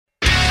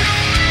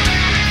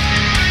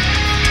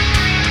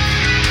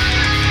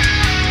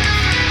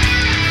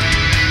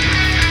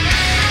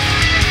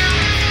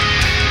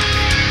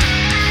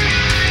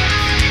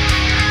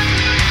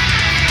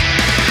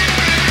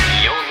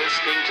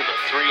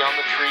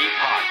Tree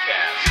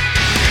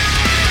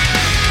Podcast.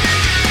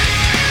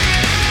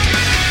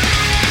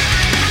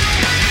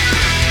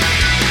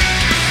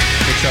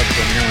 What's up?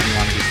 Let me know when you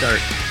want me to start.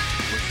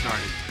 We're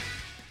started.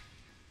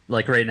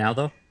 Like right now,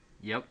 though?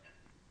 Yep.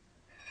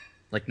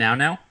 Like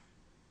now?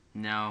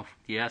 No.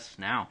 Yes,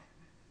 now.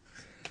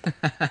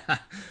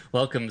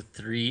 Welcome to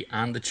Three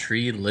on the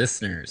Tree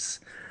listeners.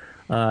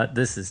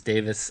 This is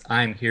Davis.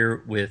 I'm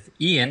here with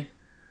Ian,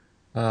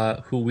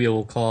 who we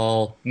will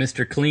call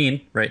Mr.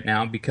 Clean right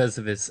now because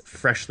of his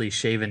freshly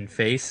shaven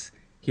face.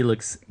 He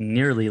looks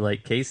nearly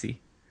like Casey.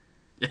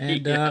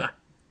 And Yeah.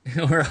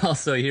 we're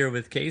also here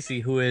with Casey,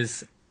 who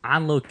is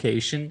on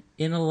location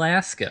in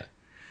Alaska.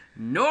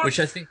 North Which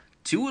I think...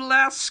 to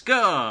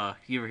Alaska.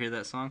 You ever hear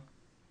that song?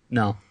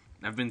 No.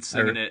 I've been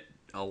singing it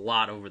a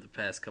lot over the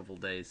past couple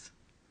days.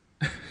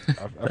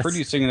 I've heard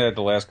you singing that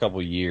the last couple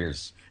of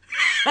years.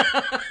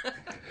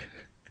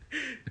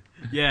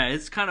 Yeah,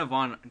 it's kind of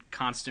on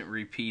constant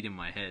repeat in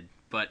my head.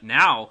 But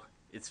now,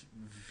 it's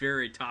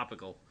very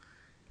topical,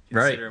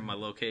 considering my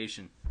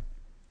location.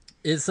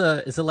 Is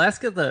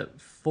Alaska the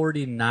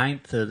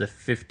 49th or the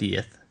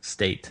 50th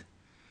state?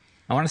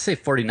 I want to say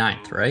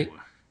 49th, right? Ooh,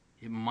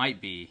 it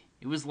might be.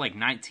 It was like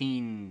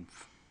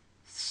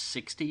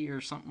 1960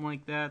 or something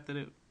like that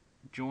it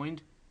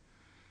joined.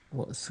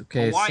 Well, it's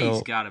okay. Hawaii's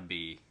So got to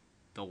be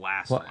the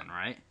last What? one,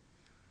 right?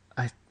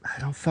 I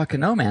don't fucking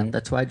know, man.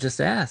 That's why I just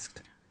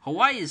asked.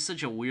 Hawaii is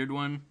such a weird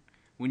one.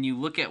 When you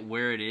look at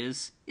where it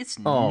is, it's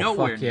Oh,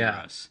 nowhere fuck near yeah.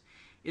 us.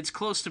 It's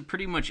close to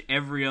pretty much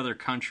every other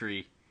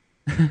country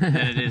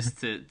that it is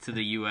to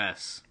the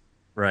U.S.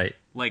 Right.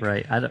 Like,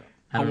 right. I don't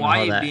know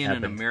Hawaii how that being an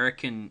happened.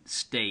 American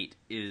state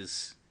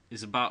makes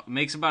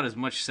about as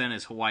much sense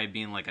as Hawaii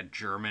being like a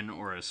German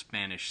or a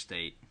Spanish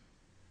state.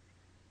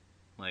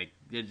 Like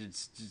it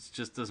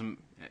just doesn't.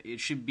 It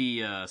should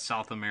be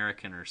South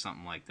American or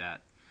something like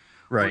that,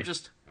 or Right.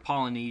 just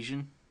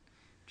Polynesian,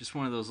 just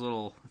one of those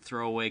little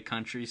throwaway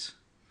countries.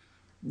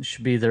 It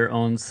should be their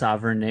own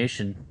sovereign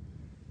nation.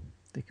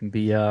 They can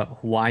be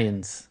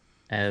Hawaiians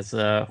as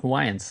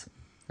Hawaiians.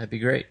 That'd be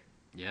great.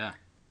 Yeah,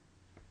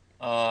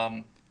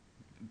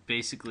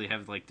 basically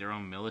have like their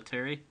own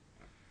military,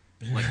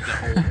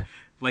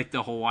 like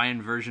the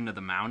Hawaiian version of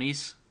the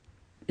Mounties.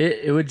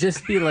 It would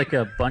just be like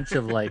a bunch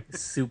of like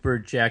super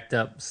jacked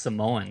up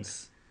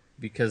Samoans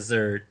because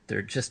they're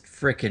just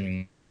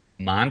freaking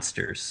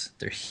monsters.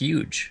 They're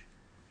huge.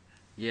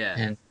 Yeah,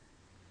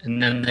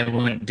 And then they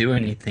wouldn't do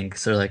anything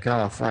because they're like,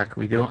 oh, fuck,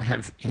 we don't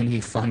have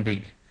any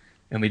funding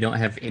and we don't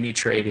have any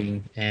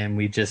trading. And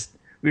we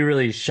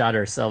really shot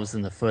ourselves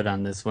in the foot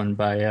on this one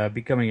by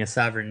becoming a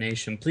sovereign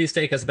nation. Please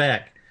take us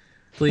back.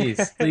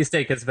 Please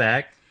take us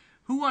back.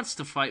 who wants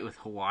to fight with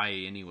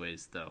Hawaii,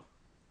 anyways? Though,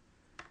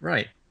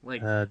 Right.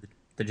 like, The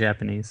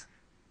Japanese.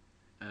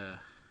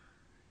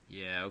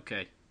 yeah,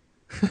 okay,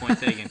 point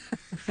taken.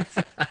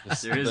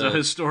 There is a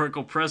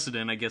historical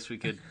precedent, I guess we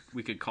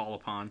could call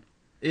upon.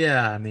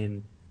 Yeah, I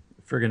mean,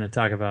 if we're going to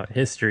talk about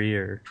history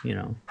or,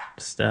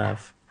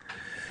 stuff.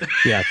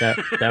 Yeah,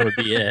 that would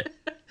be it.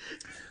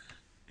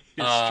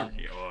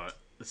 History or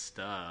the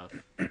stuff.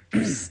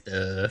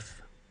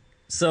 Stuff.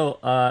 So,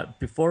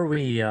 before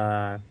we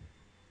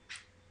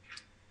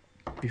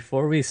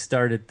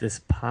started this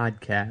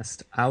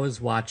podcast, I was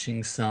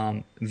watching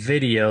some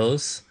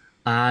videos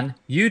on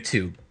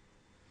YouTube,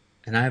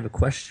 and I have a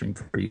question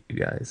for you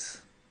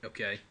guys.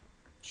 Okay.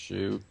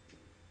 Shoot.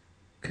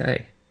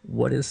 Okay,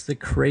 what is the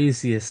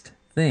craziest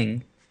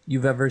thing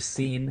you've ever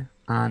seen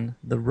on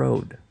the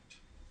road?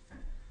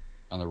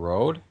 On the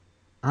road?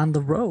 On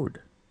the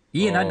road.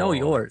 Ian, I know Oh.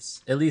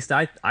 yours. At least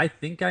I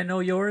think I know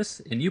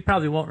yours, and you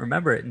probably won't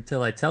remember it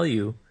until I tell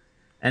you,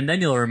 and then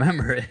you'll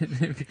remember it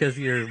because of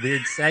your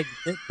weird saggy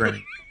tit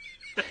brain.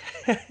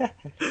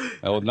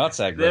 Oh,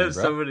 nutsack, There's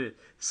bro.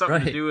 something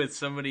to Right. do with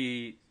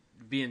somebody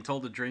being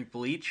told to drink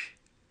bleach?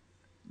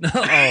 No,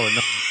 oh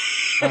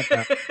no, not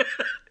that.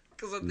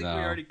 Because I think No.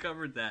 we already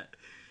covered that.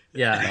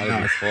 Yeah, Not no,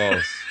 even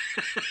close.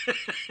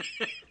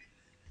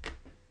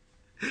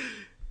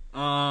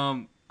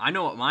 I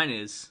know what mine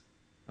is.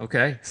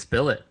 okay,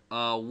 spill it.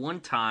 One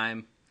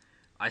time,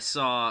 I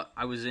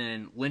was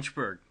in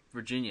Lynchburg,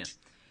 Virginia,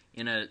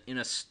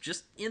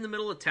 just in the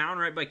middle of town,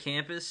 right by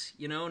campus.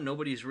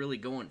 Nobody's really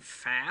going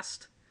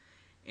fast,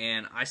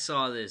 and I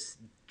saw this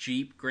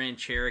Jeep Grand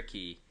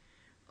Cherokee,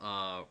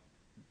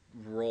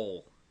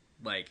 roll.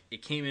 Like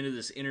it came into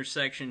this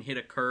intersection, hit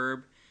a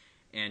curb,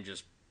 and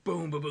just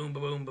boom, ba boom, ba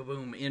boom, ba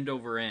boom, end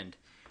over end.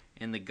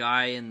 And the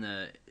guy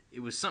it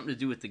was something to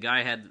do with the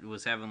guy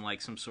was having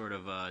like some sort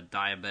of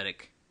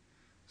diabetic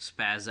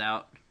spaz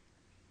out.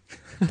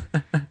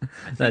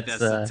 I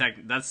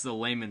think that's the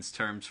layman's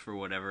terms for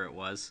whatever it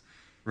was.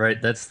 Right,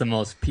 that's the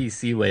most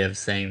PC way of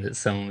saying that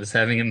someone was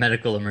having a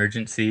medical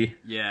emergency.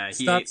 Yeah, he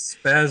Stop ate,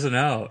 spazzing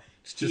out.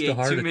 It's just he a ate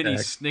heart too many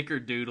attack.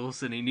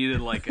 snickerdoodles, and he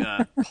needed like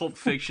a Pulp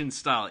Fiction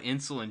style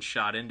insulin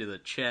shot into the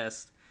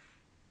chest,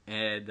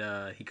 and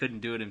he couldn't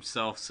do it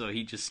himself, so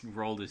he just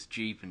rolled his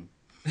Jeep and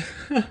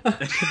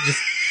Just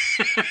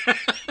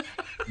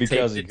Because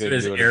taped he it to couldn't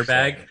his do it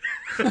airbag.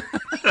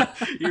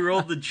 He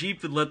rolled the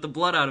Jeep and let the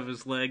blood out of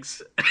his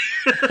legs.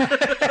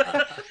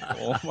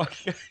 Oh my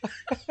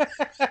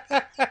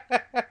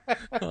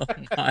Oh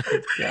my god.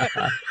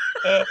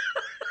 god.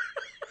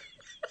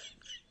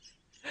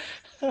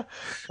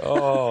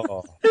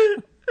 Oh.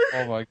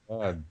 Oh my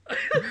god.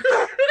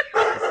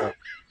 I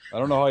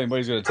don't know how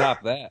anybody's gonna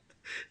top that.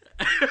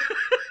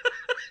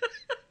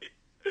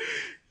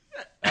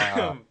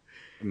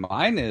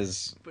 Mine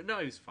is But no,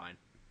 he was fine.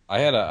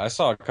 I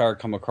saw a car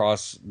come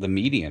across the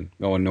median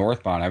going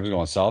northbound. I was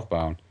going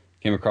southbound.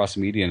 Came across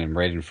the median and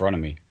right in front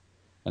of me.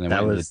 And then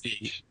That went was into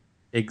the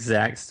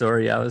exact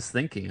story I was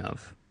thinking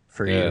of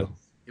for you.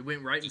 It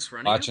went right in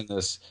front of watching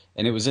this,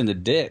 and it was in the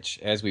ditch.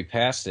 As we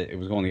passed it, it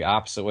was going the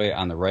opposite way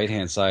on the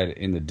right-hand side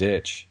in the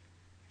ditch,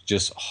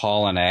 just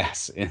hauling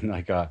ass in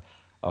like a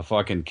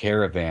fucking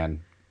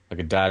caravan, like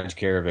a Dodge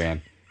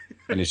Caravan,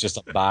 and it's just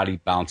a body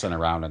bouncing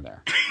around in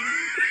there.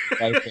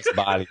 Like this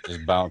body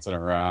just bouncing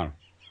around.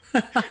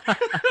 you.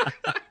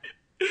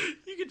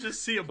 You could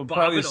just see him Well,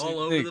 probably bobbing the all same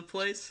over thing. the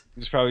place.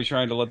 He's probably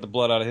trying to let the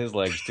blood out of his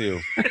legs too.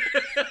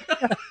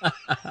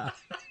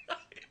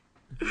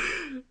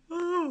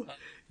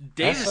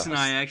 Davis and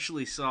I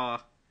actually saw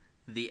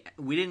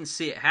we didn't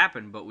see it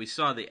happen, but we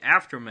saw the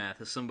aftermath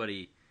of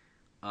somebody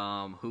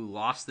who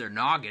lost their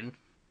noggin.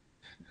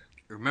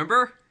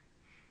 Remember?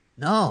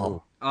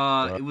 No.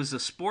 It was a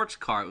sports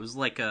car. It was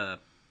like a...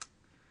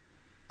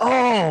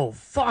 Oh,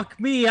 fuck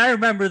me. I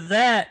remember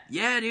that.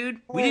 Yeah,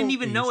 dude. We didn't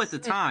even Holy know at the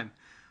shit. time.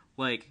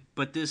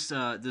 But this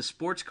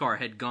sports car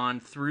had gone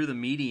through the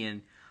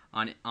median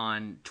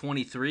on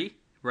 23,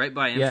 right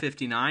by Yeah.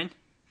 M59,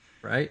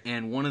 Right?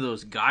 and one of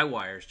those guy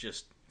wires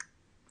just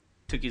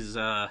took his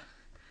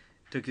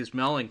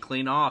melon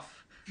clean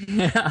off.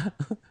 Yeah.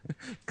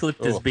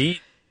 Clipped his Oh.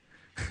 beat.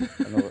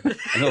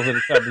 I know that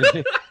it's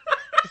happening.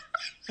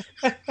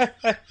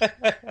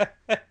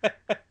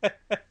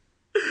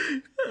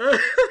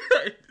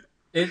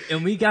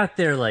 And we got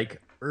there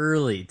like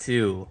early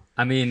too.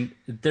 I mean,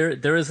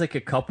 there was like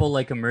a couple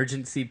like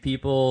emergency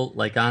people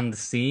like on the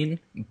scene,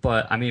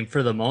 but I mean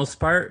for the most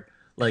part,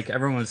 like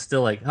everyone's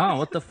still like, "Oh,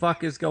 what the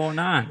fuck is going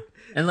on?"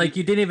 And like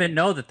you didn't even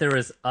know that there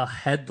was a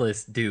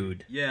headless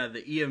dude. Yeah,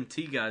 the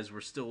EMT guys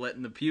were still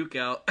letting the puke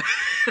out.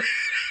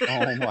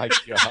 Oh my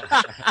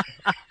god!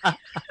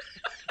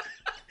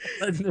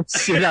 Letting the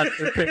shit out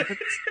their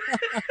pants.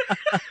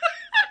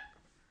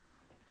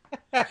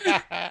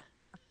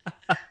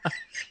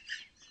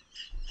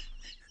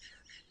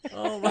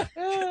 Oh my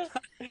Oh,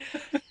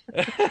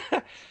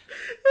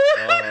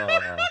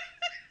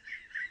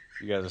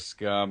 you guys are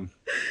scum.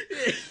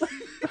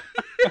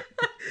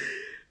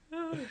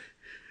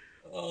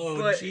 Oh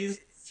But- jeez.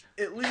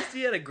 At least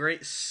he had a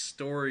great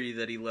story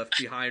that he left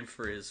behind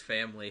for his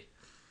family.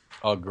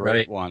 A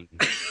great Right. one.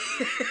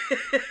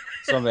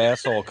 Some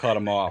asshole cut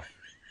him off.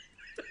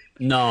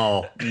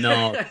 No.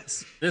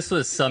 This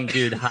was some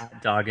dude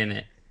hot dogging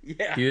it.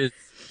 Yeah.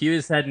 He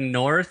was heading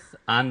north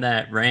on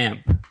that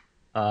ramp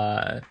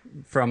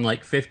from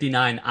like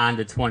 59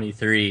 onto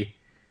 23,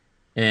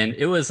 and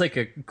it was like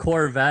a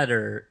Corvette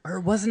or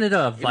wasn't it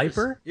a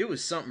Viper? It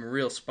was something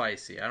real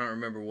spicy. I don't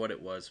remember what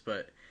it was,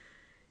 but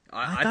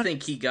I I thought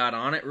think he got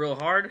on it real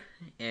hard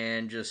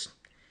and just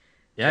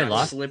Yeah, I got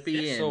lost.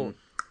 slippy and So-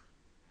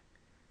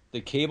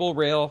 The cable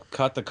rail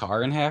cut the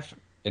car in half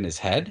in his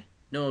head.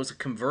 no, it was a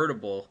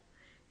convertible,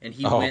 and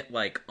he Oh. went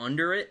like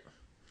under it,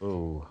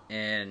 Ooh.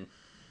 and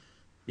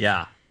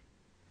Yeah,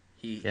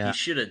 he Yeah.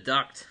 should have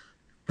ducked.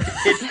 should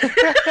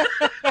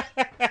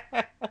have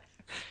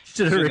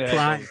Should've had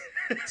reclined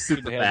Should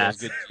super have had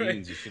those fast. good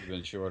jeans. You should have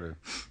been shorter.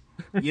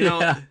 You know,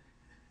 Yeah.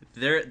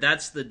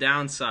 that's the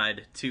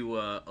downside to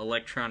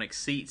electronic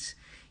seats.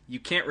 You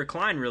can't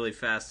recline really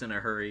fast in a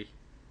hurry.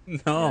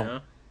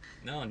 No,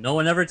 You know? no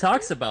one ever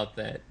talks about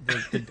that.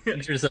 The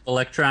dangers of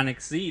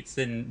electronic seats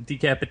and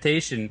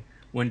decapitation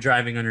when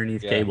driving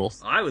underneath Yeah.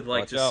 cables. I would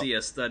like Watch to out. see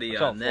a study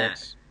Watch on out, that.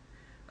 folks.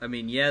 I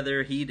mean, yeah,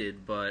 they're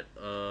heated, but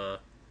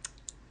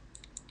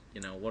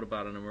what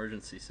about an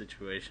emergency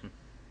situation?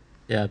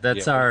 Yeah,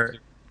 that's Yeah, our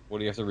What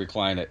do you have to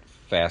recline it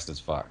fast as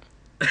fuck?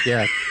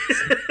 yeah.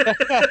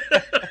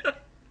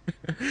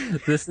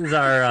 This is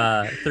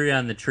our 3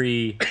 on the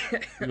tree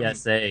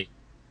PSA.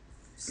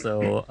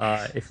 So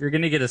if you're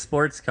gonna get a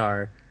sports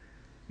car,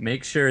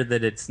 make sure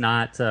that it's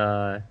not.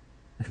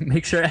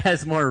 Make sure it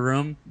has more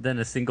room than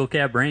a single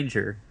cab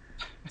Ranger,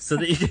 so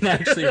that you can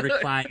actually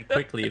recline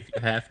quickly if you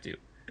have to.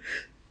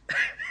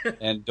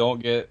 And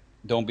don't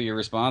be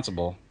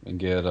irresponsible and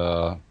get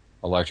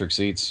electric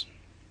seats.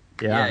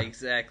 Yeah, Yeah,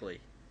 exactly.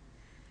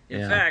 In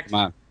Yeah. fact, Come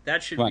on.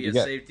 that should Come on, be you a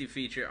got- safety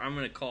feature. I'm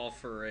going to call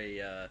for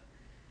a,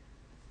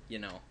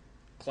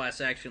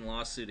 class action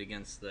lawsuit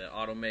against the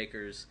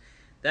automakers.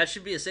 That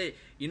should be a safe.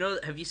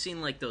 Have you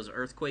seen like those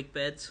earthquake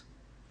beds?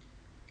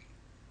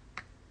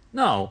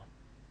 no,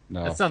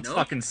 No. that sounds No?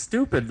 fucking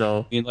stupid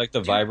though. You mean like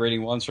the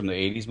vibrating ones from the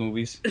 80s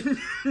movies?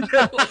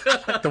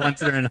 The ones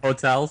that are in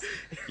hotels.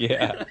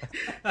 Yeah.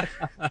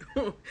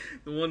 The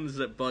ones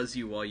that buzz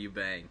you while you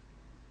bang.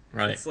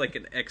 Right. It's like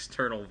an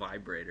external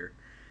vibrator.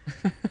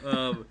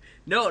 No.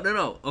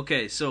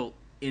 Okay, so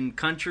in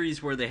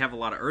countries where they have a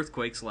lot of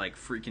earthquakes, like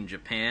freaking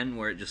Japan,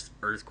 where it just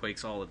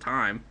earthquakes all the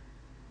time.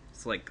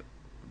 It's like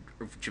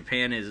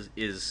Japan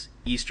is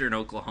eastern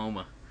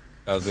Oklahoma.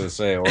 I was gonna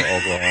say, or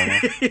Oklahoma.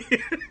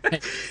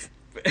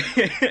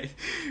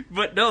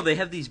 But no, they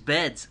have these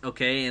beds,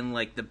 okay, and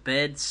like the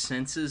bed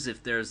senses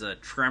if there's a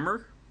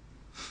tremor,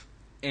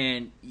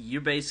 and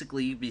you'd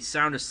be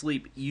sound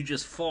asleep. You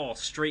just fall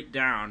straight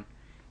down,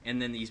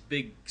 and then these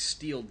big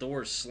steel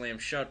doors slam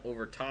shut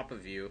over top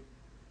of you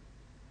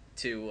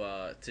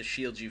to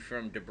shield you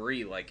from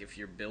debris, like if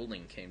your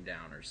building came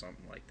down or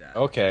something like that.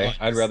 Okay,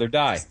 I'd rather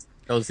die.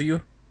 Those of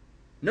you?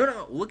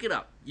 No, look it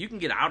up. You can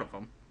get out of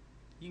them.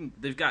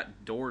 They've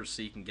got doors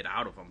so you can get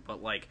out of them,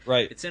 but like,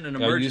 right. It's in an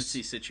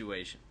emergency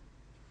situation.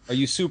 Are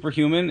you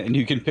superhuman and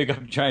you can pick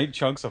up giant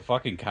chunks of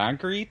fucking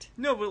concrete?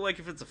 No, but like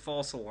if it's a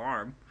false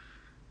alarm.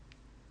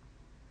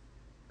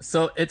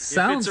 So it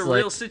sounds if it's a like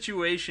real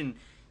situation,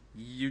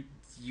 you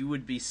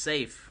would be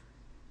safe.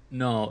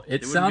 no. It They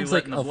wouldn't be sounds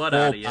like letting a the full blood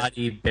out of you.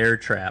 body bear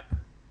trap.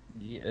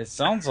 Yeah, it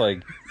sounds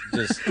like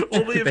just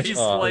Only if you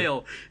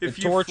flail. If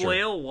you torture.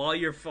 flail while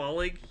you're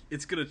falling,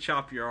 it's gonna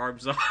chop your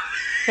arms off.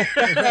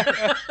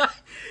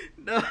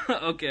 No,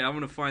 okay, I'm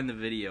gonna find the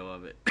video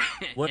of it.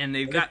 And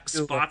they've got if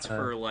you, spots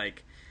for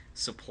like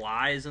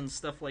supplies and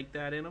stuff like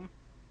that in them.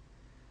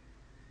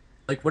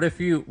 Like, what if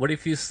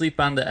you sleep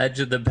on the edge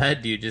of the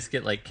bed? Do you just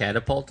get like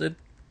catapulted?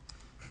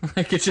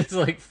 Like it just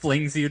like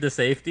flings you to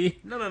safety?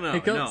 No,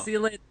 Like, oh, no. see you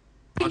later.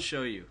 I'll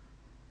show you.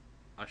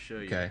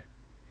 Okay.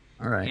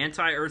 All right.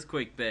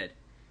 Anti-earthquake bed.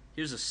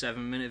 Here's a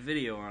 7-minute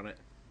video on it.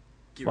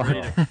 Get Wow.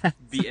 ready to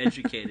be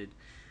educated.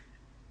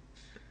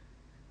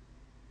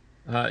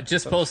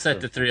 Just post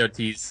that to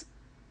 30T's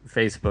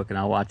Facebook and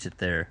I'll watch it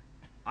there.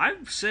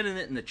 I'm sending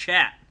it in the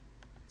chat.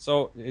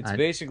 so it's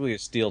basically a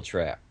steel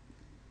trap.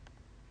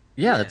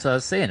 Yeah, that's what I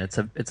was saying. It's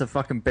a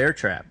fucking bear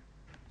trap.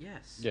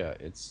 Yes. Yeah,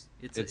 it's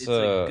It's a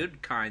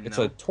good kind, it's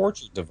though. a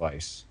torture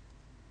device.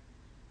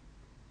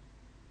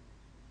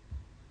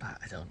 I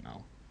don't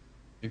know.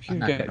 If I'm you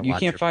not can, gonna you watch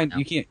can't it find now.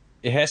 you can't.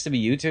 It has to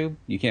be YouTube.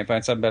 You can't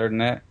find something better than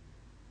that.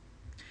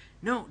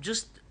 No,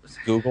 just...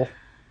 Google.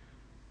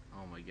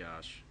 Oh my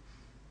gosh.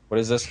 What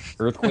is this?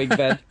 Earthquake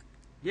bed? I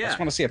Yeah. just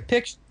want to see a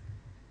picture.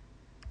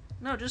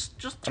 No, just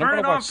I don't turn know it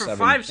on about for 7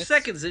 5 minutes.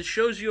 seconds. It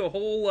shows you a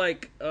whole,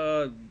 like,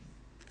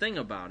 thing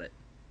about it.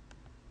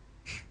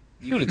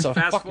 You Dude, can it's a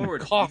fast fucking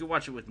forward. cough. You can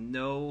watch it with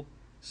no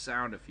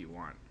sound if you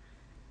want.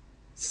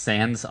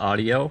 Sans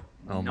audio.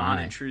 Oh my.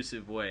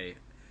 Non-intrusive way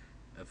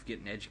of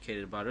getting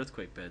educated about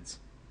earthquake beds.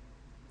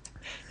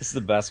 This is the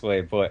best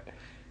way to put.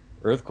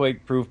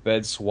 Earthquake-proof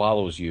bed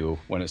swallows you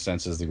when it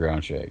senses the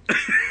ground shake.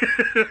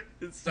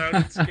 It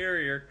sounded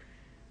scarier.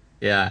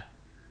 Yeah.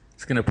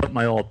 It's gonna put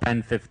my old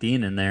Pen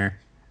 15 in there.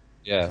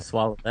 Yeah,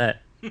 Swallow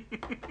that.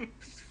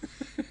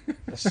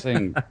 this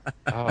thing.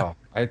 Oh,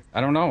 I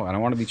don't know. I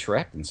don't want to be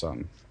trapped in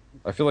something.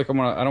 I feel like I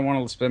don't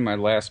want to spend my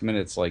last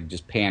minutes like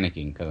just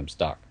panicking because I'm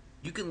stuck.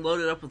 You can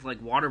load it up with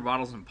like water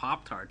bottles and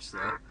Pop Tarts,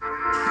 though.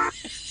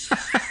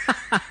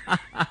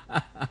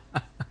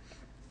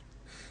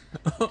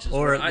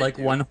 Or what I like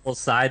do. one whole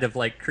side of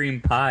like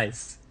cream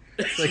pies.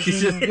 It's like you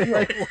just get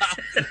like lots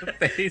in the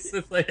face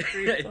with like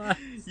cream pies.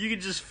 You can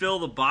just fill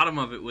the bottom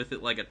of it with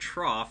it like a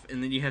trough,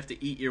 and then you have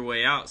to eat your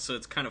way out. So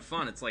it's kind of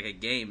fun. It's like a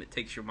game. It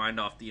takes your mind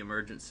off the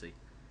emergency.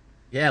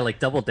 Yeah, like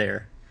Double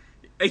Dare.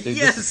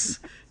 Yes, this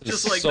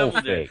just is like so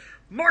Double Dare. fake.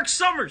 Mark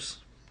Summers.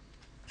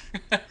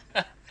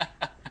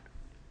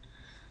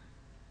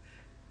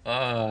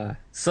 The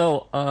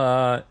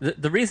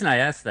reason I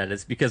asked that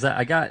is because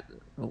I got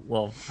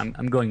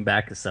I'm going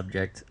back a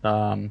subject.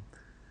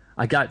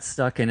 I got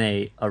stuck in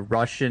a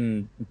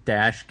Russian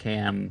dash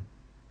cam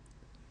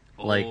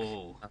like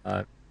Oh.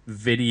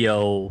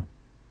 video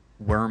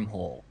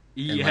wormhole.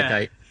 And Yeah. like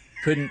I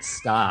couldn't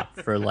stop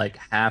for like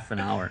half an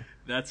hour.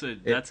 That's a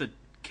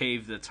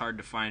cave that's hard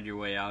to find your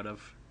way out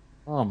of.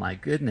 Oh my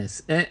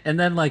goodness! And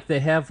then like they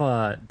have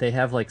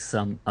like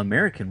some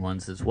American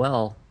ones as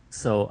well.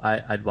 So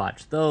I'd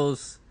watch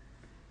those.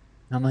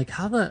 And I'm like,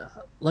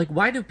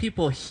 why do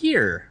people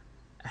here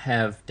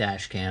have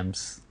dash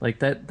cams? Like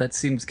that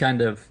seems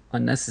kind of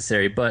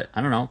unnecessary. But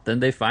I don't know. Then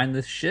they find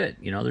this shit.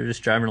 You know, they're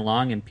just driving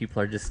along and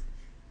people are just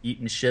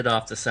eating shit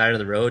off the side of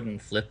the road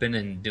and flipping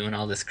and doing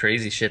all this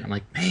crazy shit. I'm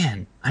like,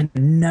 man, I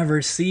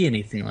never see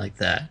anything like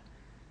that.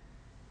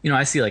 You know,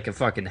 I see like a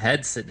fucking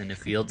head sitting in a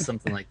field,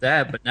 something like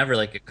that, but never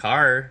like a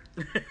car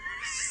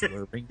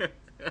slurping.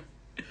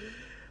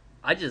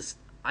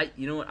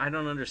 You know what I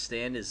don't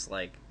understand is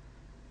like,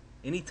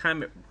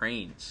 anytime it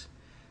rains,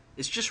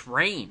 it's just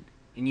rain,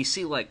 and you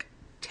see like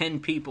 10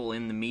 people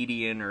in the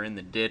median or in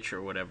the ditch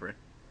or whatever.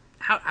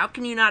 How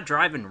can you not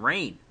drive in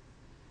rain?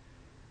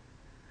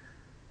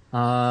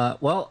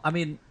 Well, I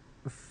mean,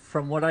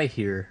 from what I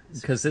hear,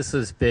 because this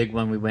was big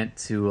when we went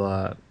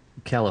to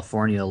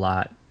California a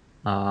lot.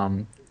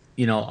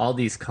 You know, all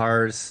these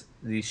cars,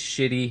 these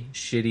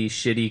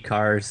shitty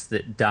cars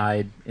that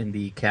died in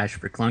the Cash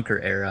for Clunker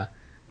era,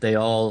 they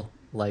all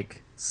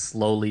like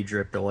slowly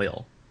dripped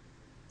oil.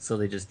 So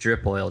they just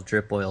drip oil,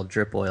 drip oil,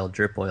 drip oil,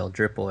 drip oil,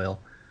 drip oil.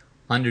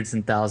 hundreds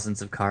and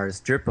thousands of cars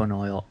dripping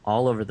oil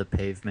all over the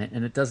pavement,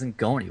 and it doesn't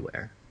go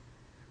anywhere.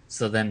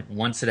 So then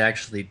once it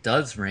actually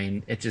does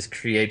rain, it just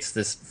creates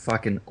this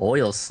fucking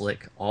oil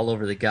slick all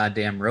over the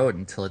goddamn road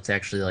until it's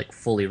actually like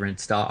fully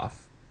rinsed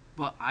off.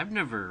 Well, I've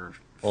never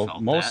Well,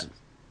 felt most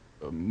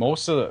that.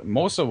 most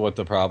of what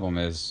the problem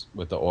is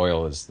with the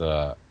oil is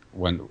the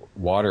when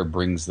water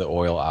brings the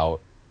oil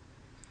out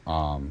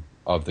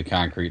of the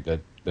concrete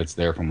that's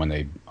there from when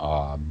they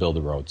build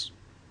the roads.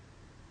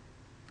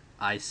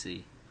 I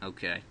see.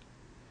 Okay.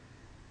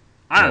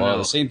 I don't Well, know.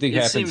 the same thing it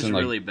happens seems in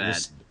like really bad.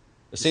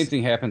 the same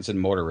thing happens in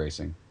motor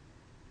racing.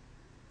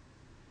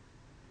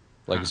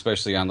 Like Huh.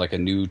 especially on like a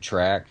new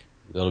track,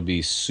 it'll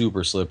be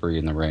super slippery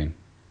in the rain.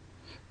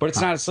 But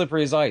it's not as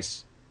slippery as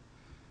ice.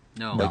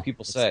 No. Like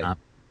people it's say. not.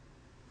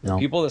 No.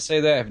 People that say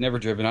that have never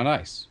driven on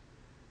ice.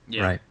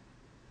 Yeah. Right.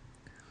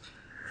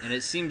 And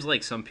it seems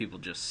like some people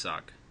just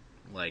suck.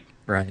 Like,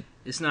 Right.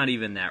 it's not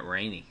even that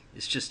rainy.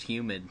 It's just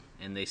humid,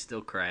 and they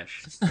still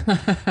crash.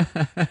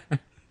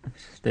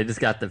 They just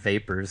got the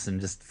vapors and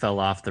just fell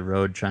off the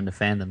road trying to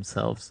fan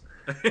themselves.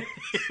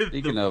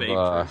 Speaking The of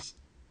vapors.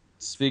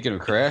 speaking of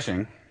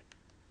crashing,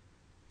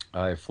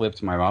 I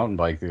flipped my mountain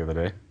bike the other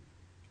day.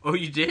 Oh,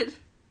 you did?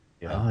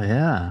 Oh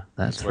yeah,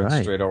 that's Just went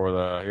right. straight over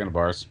the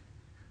handlebars.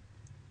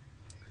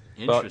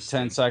 About Interesting.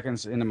 10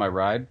 seconds into my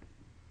ride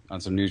on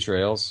some new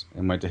trails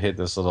and went to hit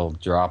this little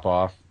drop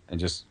off and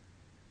just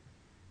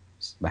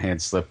my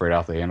hand slipped right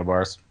off the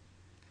handlebars.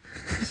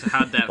 So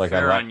how'd that Like I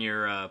fare like- on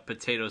your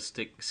potato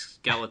stick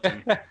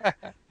skeleton?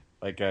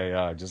 Like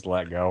I just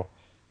let go.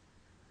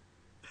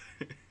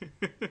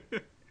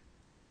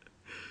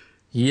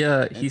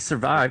 He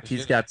survived.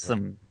 He's shit, got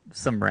bro.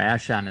 some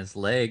rash on his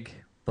leg,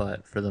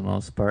 but for the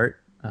most part,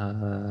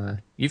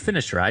 you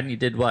finished riding. You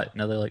did what?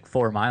 Another like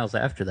 4 miles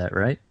after that,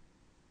 right?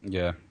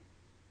 Yeah.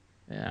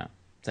 Yeah,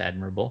 it's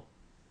admirable.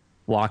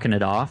 Walking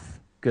it off,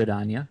 good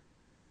on you.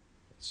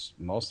 It's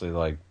mostly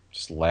like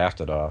just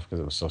laughed it off because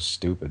it was so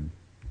stupid.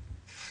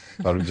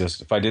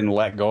 If I didn't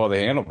let go of the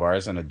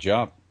handlebars and a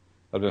jump,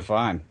 I'd been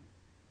fine.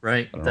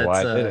 Right. I don't know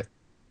why I did it.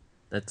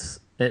 That's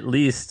at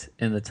least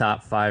in the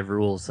top 5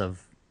 rules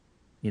of,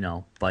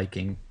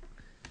 biking.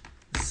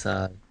 It's,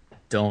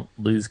 don't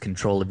lose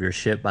control of your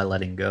ship by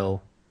letting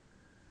go.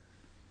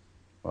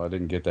 Well, I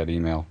didn't get that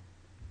email.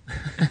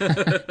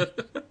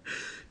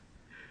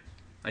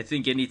 I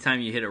think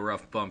anytime you hit a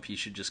rough bump, you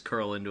should just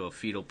curl into a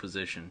fetal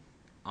position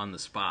on the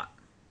spot.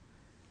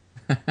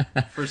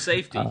 For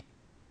safety.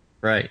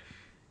 Right.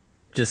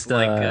 Just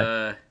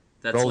That's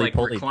like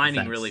roly-poly reclining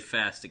defense. really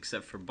fast,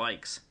 except for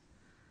bikes.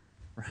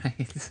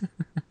 right.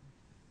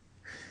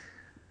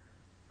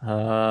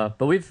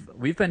 But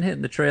we've been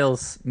hitting the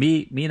trails.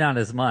 Me not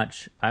as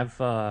much. I've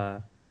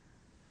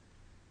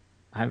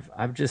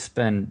just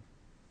been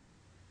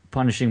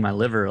punishing my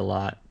liver a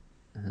lot,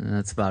 and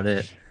that's about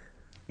it.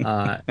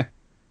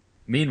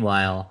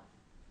 Meanwhile,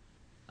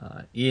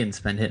 Ian's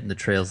been hitting the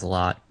trails a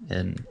lot,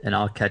 and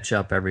I'll catch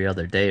up every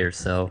other day or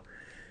so.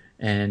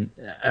 And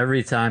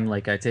every time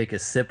like I take a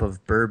sip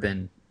of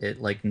bourbon,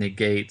 it like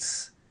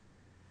negates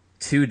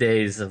 2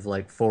 days of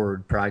like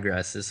forward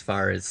progress as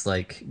far as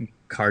like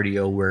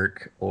cardio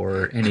work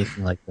or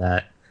anything like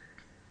that.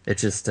 It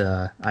just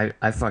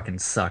I fucking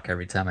suck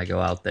every time I go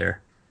out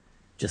there.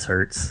 Just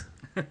hurts.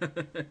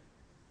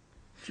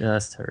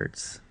 Just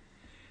hurts.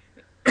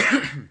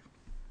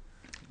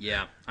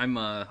 Yeah, I'm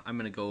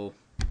gonna go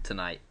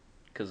tonight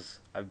because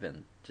I've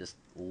been just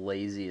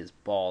lazy as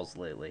balls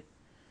lately.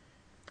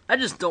 I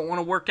just don't want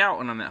to work out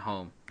when I'm at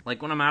home.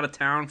 Like when I'm out of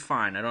town,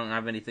 fine. I don't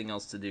have anything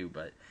else to do,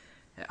 but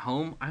at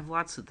home, I have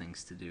lots of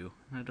things to do.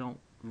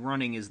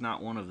 Running is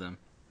not one of them.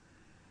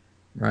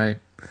 Right.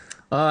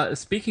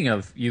 Speaking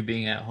of you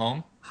being at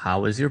home,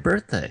 how was your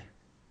birthday?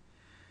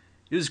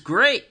 It was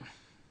great.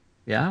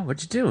 Yeah,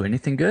 what'd you do?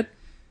 Anything good?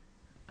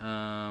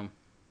 Well,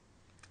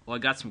 I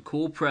got some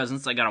cool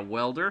presents. I got a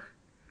welder,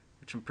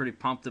 which I'm pretty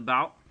pumped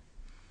about.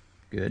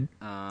 Good.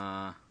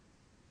 I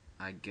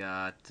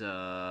got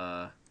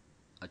a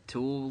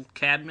tool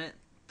cabinet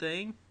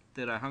thing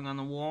that I hung on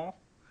the wall.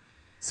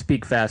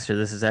 Speak faster.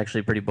 This is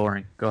actually pretty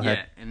boring. Go ahead.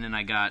 Yeah, and then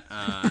I got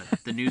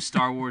the new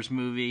Star Wars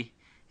movie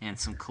and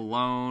some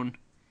cologne,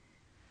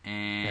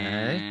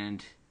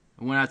 and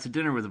I went out to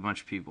dinner with a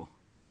bunch of people.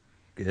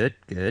 Good,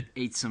 good.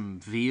 Ate some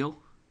veal,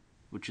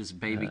 which is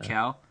baby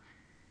cow.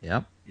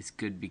 Yep. It's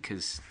good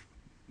because,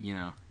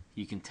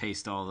 you can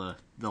taste all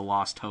the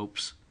lost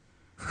hopes.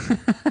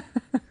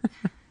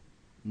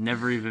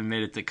 Never even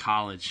made it to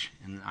college,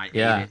 and I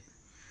Yeah. ate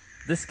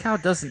This cow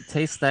doesn't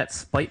taste that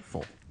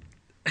spiteful.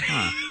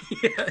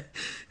 it.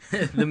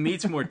 The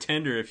meat's more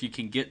tender if you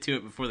can get to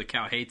it before the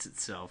cow hates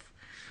itself.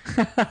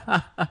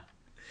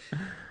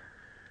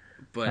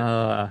 But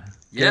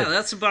yeah,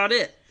 that's about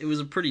it. It was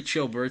a pretty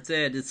chill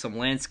birthday. I did some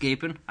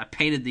landscaping. I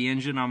painted the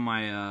engine on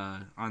my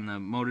on the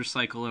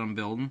motorcycle that I'm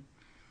building,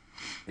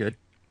 Good.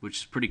 which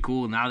is pretty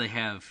cool. Now they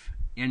have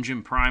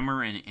engine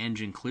primer and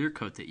engine clear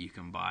coat that you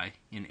can buy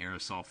in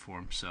aerosol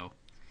form. So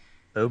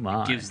Oh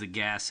my. it gives the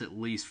gas at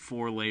least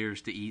 4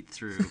 layers to eat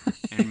through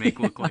and make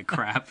look like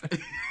crap.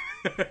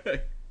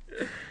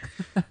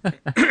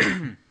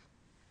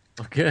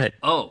 Oh, good.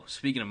 Oh,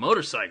 speaking of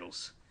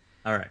motorcycles,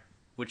 All right.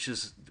 which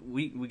is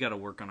we got to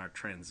work on our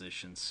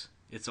transitions.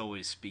 It's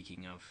always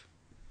speaking of.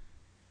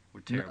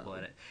 We're terrible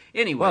at it.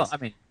 Anyways, Well, I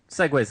mean,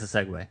 segue's a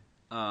segue.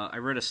 I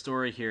read a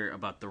story here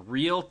about the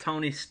real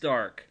Tony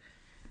Stark,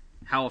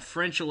 how a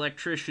French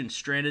electrician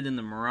stranded in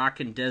the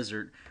Moroccan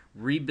desert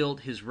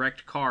rebuilt his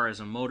wrecked car as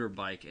a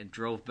motorbike and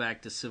drove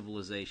back to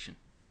civilization.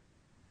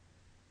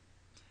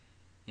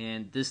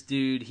 And this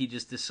dude, he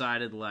just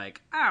decided,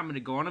 like, I'm going to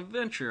go on an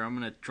adventure. I'm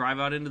going to drive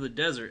out into the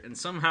desert. And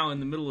somehow in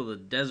the middle of the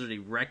desert, he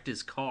wrecked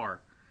his car.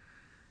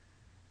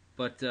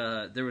 But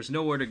there was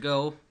nowhere to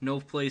go, no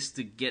place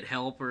to get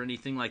help or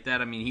anything like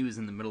that. I mean, he was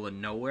in the middle of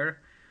nowhere.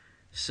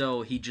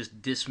 So he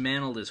just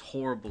dismantled his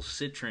horrible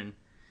Citroen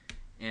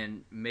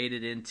and made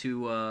it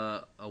into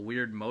a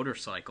weird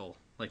motorcycle.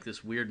 Like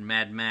this weird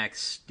Mad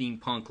Max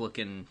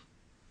steampunk-looking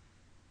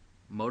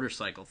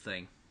motorcycle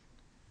thing.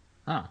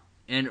 Huh.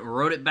 And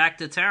rode it back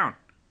to town.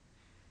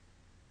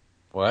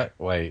 What?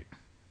 Wait.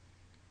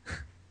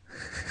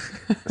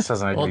 This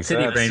doesn't make Well, any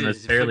Titty sense. Brain was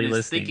He's barely putting his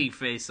listening. thinking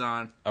face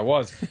on. I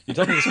was. You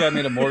told me this guy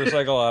made a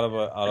motorcycle out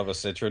of a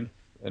Citroen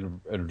and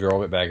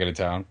drove it back into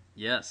town.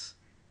 Yes.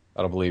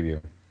 I don't believe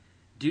you.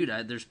 Dude,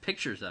 there's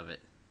pictures of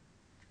it.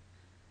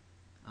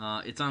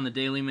 It's on the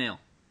Daily Mail.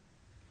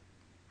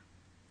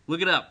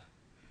 Look it up.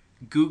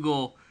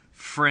 Google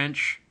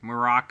French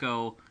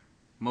Morocco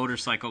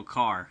motorcycle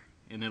car,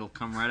 and it'll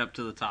come right up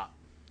to the top.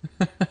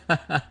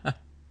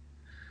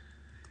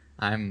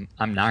 I'm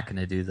not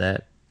gonna do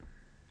that.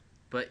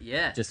 But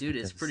yeah, Just dude,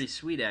 it's because. pretty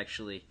sweet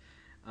actually.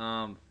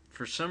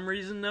 For some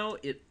reason though,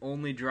 it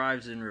only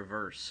drives in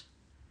reverse.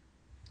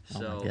 Oh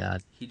So my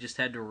God. he just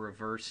had to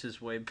reverse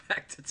his way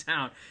back to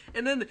town,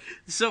 and then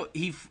so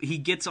he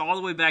gets all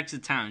the way back to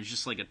town. It's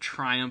just like a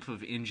triumph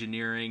of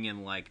engineering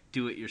and like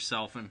do it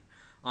yourself and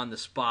on the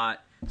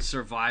spot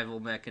survival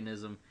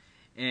mechanism.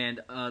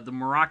 And the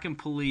Moroccan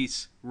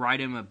police write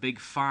him a big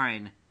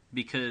fine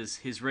because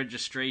his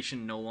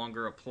registration no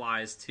longer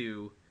applies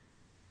to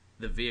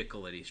the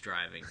vehicle that he's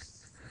driving.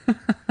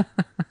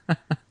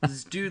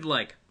 This dude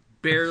like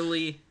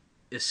barely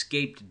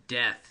escaped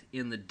death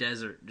in the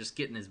desert, just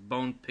getting his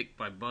bone picked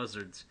by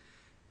buzzards,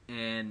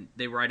 and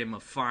they write him a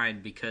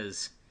fine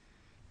because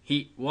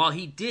while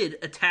he did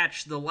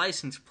attach the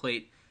license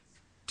plate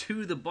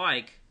to the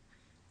bike,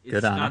 it's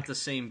Good on not him. the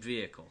same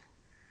vehicle.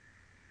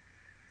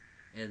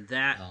 And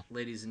that, Oh.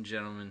 ladies and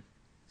gentlemen,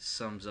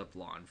 sums up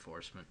law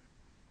enforcement.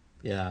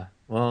 Yeah.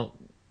 Well,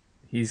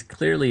 he's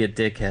clearly a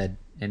dickhead,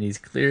 and he's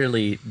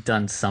clearly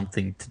done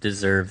something to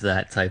deserve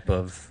that type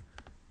of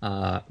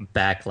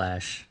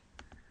backlash.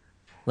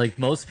 Like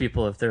most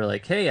people, if they're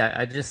like, "Hey,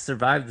 I just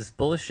survived this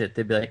bullshit,"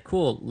 they'd be like,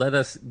 "Cool, let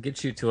us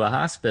get you to a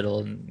hospital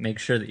and make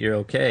sure that you're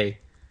okay."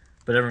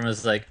 But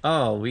everyone's like,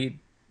 "Oh, we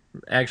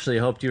actually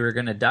hoped you were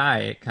gonna die.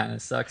 It kind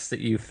of sucks that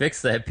you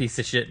fixed that piece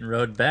of shit and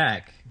rode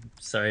back.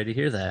 Sorry to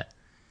hear that."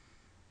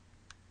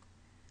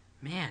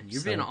 Man,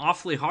 you're So- being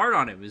awfully hard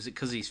on him. Is it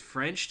because he's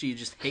French? Do you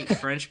just hate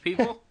French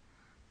people?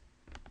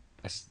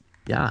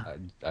 Yeah.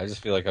 I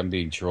just feel like I'm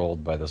being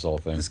trolled by this whole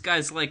thing. This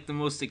guy's like the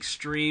most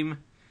extreme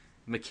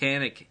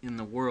mechanic in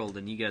the world,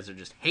 and you guys are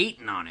just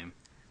hating on him.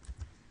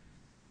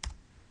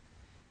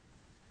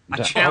 I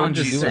I'm challenge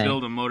just you to saying.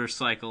 build a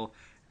motorcycle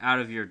out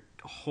of your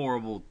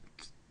horrible,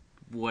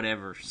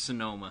 whatever,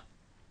 Sonoma.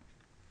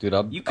 Dude,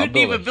 I'll You couldn't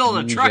build even build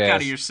a huge truck out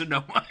ass- of your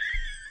Sonoma.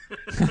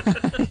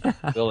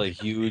 build a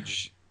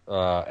huge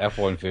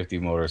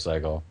F-150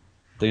 motorcycle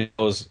that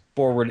goes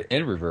forward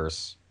and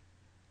reverse.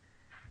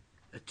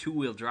 A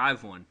two-wheel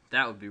drive one.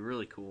 That would be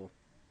really cool.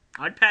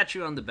 I'd pat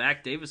you on the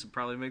back. Davis would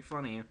probably make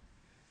fun of you.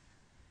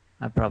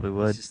 I probably He's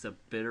would. just a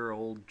bitter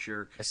old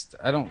jerk.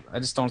 I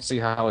just don't see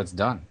how it's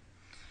done.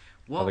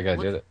 Well, the guy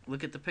look, did it.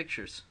 look at the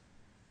pictures.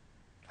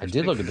 I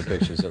did look at the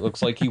pictures. It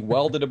looks like he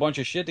welded a bunch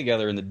of shit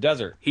together in the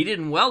desert. He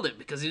didn't weld it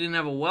because he didn't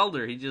have a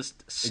welder. He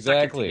just stuck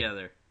Exactly. it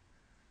together.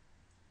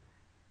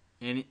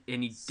 And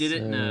he did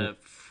it in a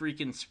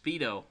freaking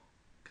Speedo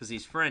because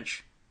he's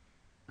French.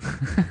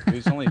 He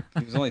was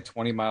only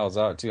 20 miles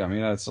out too. I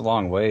mean, that's a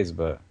long ways,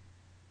 but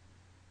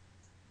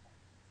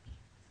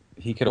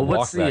he could have Well,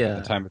 walked what's back the,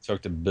 at the time it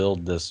took to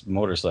build this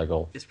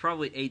motorcycle. It's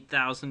probably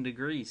 8,000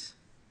 degrees.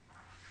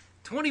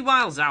 20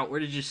 miles out. Where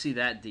did you see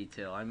that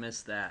detail? I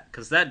missed that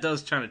because that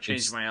does kind of change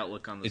It's- my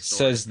outlook on the It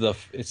story. says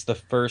it's the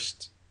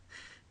first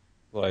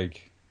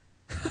like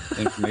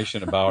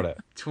information about it.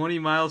 20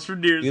 miles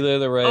from near. Either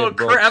the Ray Oh,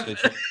 broke crap.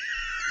 Stitch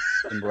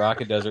in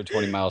Morocco Desert,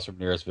 20 miles from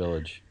nearest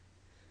village.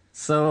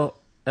 So,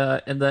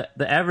 and the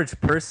average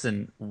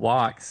person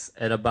walks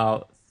at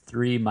about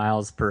 3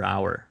 miles per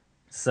hour.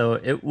 So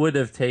it would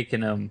have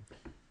taken him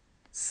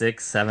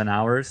 6-7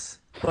 hours.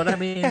 But I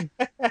mean,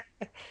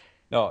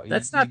 No,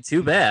 that's not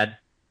too bad.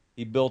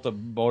 He built a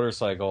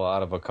motorcycle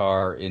out of a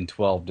car in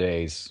 12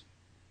 days,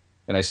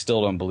 and I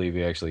still don't believe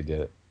he actually did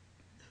it.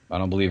 I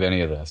don't believe any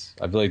of this.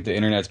 I feel like the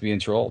internet's being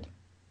trolled.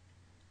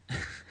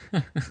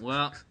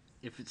 Well,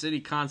 if it's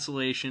any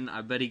consolation,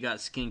 I bet he got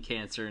skin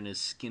cancer in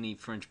his skinny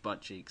French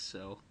butt cheeks.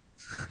 So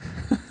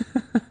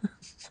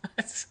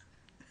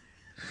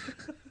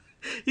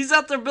He's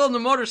out there building a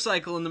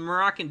motorcycle in the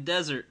Moroccan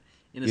desert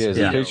in a Yeah,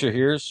 the Speedo. picture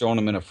here is showing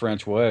him in a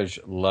French wedge,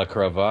 La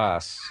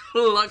Crevasse.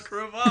 La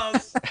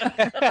Crevasse.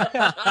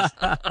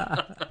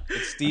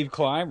 It's Steve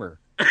Clymer.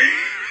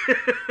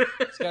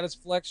 He's got his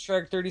Flex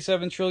Track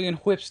 37 Trillion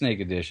Whip Snake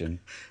edition.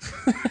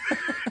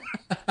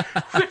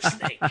 Whip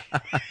snake.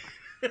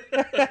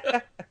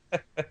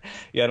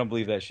 Yeah, I don't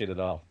believe that shit at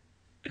all.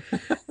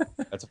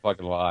 That's a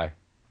fucking lie.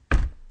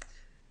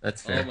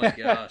 That's fair. Oh my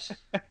gosh.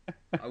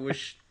 I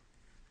wish.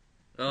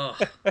 Oh,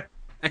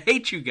 I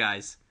hate you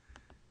guys.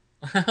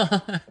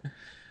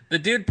 The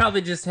dude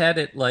probably just had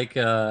it like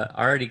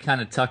already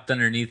kind of tucked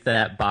underneath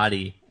that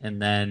body,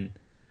 and then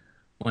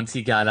once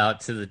he got out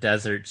to the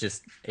desert,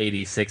 just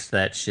 86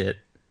 that shit.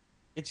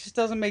 It just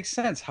doesn't make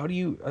sense. How do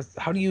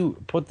you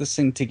put this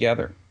thing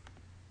together?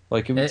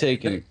 Like it would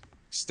take an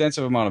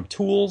extensive amount of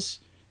tools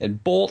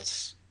and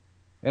bolts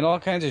and all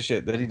kinds of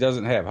shit that he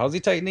doesn't have. How's he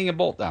tightening a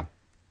bolt down?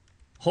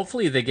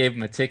 Hopefully they gave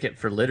him a ticket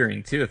for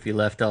littering too if he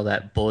left all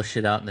that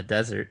bullshit out in the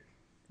desert.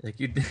 Like,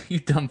 you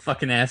dumb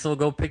fucking asshole,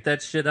 go pick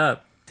that shit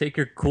up. Take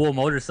your cool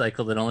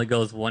motorcycle that only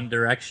goes one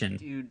direction.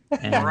 Dude,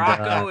 And,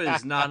 Morocco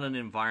is not an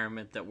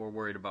environment that we're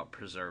worried about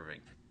preserving.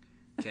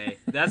 Okay?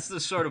 That's the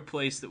sort of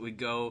place that we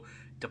go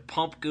to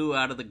pump goo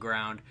out of the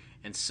ground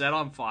and set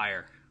on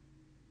fire.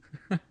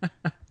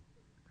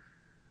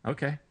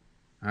 Okay.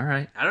 All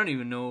right. I don't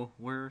even know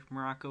where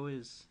Morocco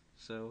is.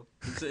 So,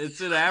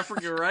 it's in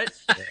Africa, right?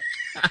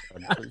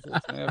 I'm pretty sure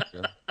it's in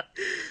Africa.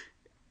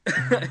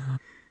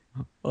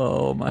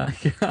 Oh my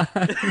god.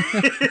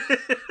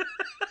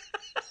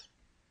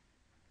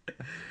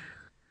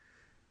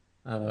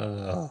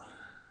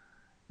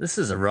 This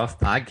is a rough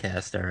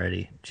podcast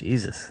already.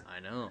 Jesus. I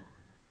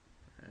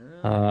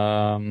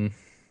know.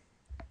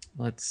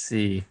 Let's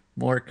see.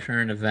 More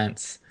current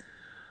events.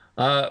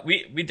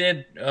 We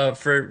did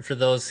for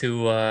those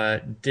who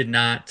did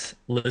not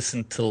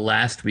listen to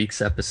last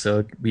week's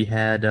episode, we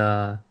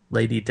had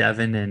Lady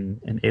Devon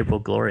and April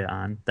Gloria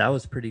on. That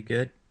was pretty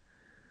good.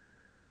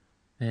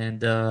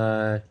 And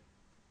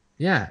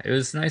yeah, it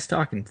was nice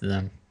talking to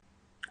them.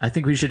 I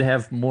think we should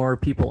have more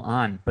people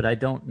on, but I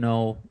don't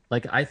know.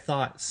 Like, I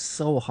thought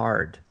so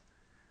hard,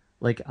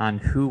 like, on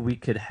who we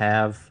could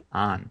have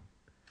on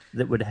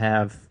that would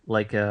have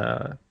like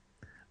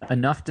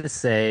enough to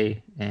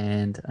say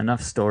and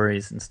enough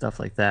stories and stuff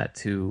like that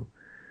to,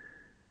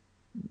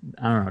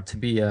 I don't know, to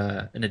be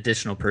an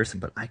additional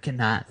person. But I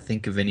cannot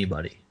think of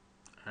anybody.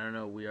 I don't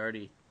know. We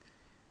already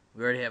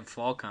have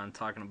Falcon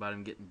talking about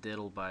him getting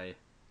diddled by.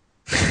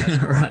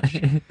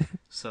 Right?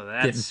 So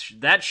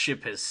that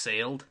ship has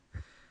sailed.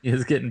 He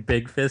is getting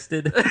big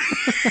fisted.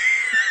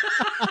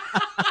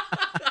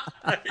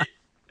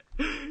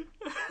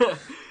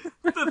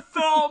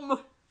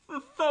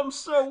 The thumb's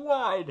so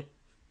wide.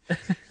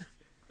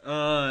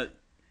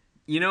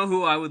 You know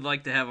who I would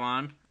like to have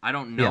on? I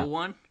don't know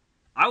one.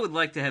 I would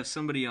like to have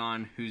somebody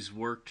on who's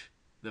worked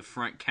the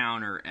front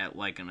counter at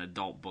like an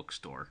adult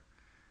bookstore.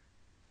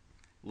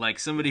 Like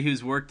somebody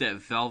who's worked at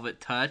Velvet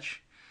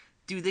Touch.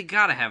 Dude, they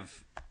gotta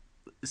have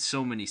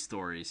so many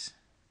stories.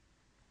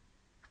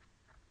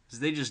 'Cause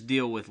they just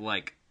deal with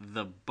like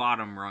the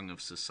bottom rung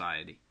of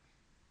society.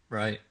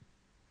 Right.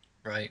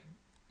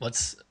 What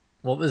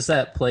was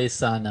that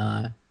place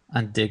on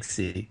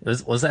Dixie?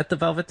 Was that the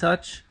Velvet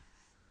Touch?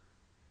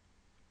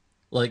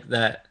 Like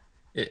that?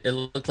 It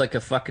looked like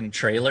a fucking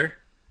trailer.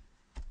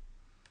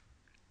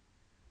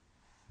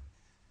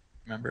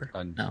 Remember?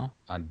 No.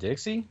 On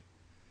Dixie?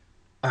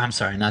 Oh, I'm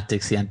sorry, not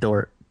Dixie. On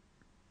Dort.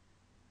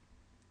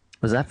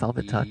 Was that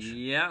Velvet Touch?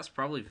 Yeah, it's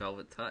probably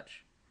Velvet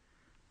Touch.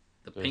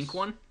 The There's- pink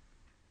one?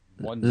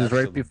 One This is next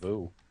right to the before-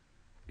 Boo.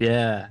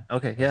 Yeah.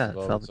 Okay. Yeah. It's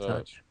Velvet Velvet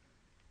Touch.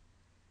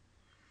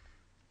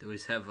 They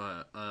always have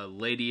a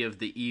lady of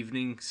the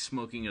evening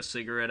smoking a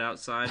cigarette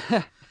outside.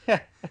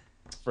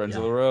 Friends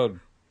of the road.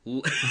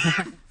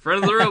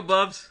 Friend of the road,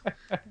 Bubs.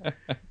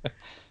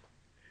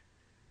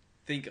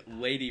 Think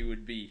lady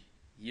would be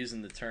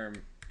using the term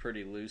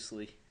pretty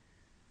loosely.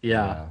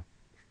 Yeah.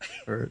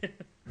 Or-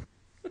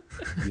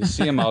 You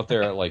see him out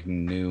there at like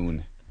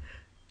noon.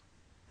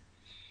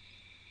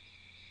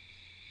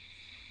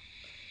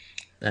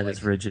 that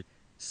is rigid.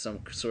 Some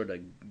sort of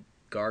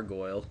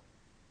gargoyle.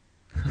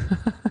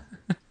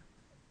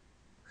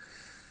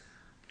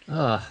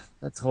 Ugh,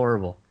 that's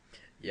horrible.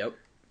 Yep.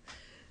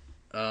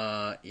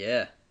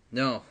 Yeah.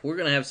 No, we're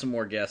gonna have some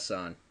more guests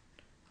on.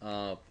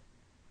 I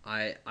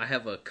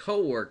have a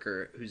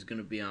coworker who's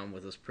gonna be on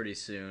with us pretty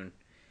soon,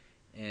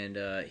 and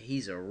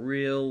he's a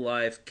real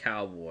life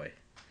cowboy.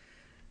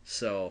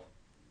 So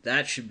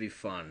that should be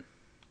fun.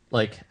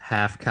 Like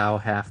half cow,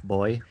 half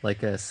boy,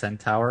 like a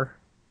centaur,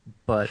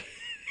 but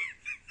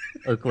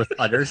like with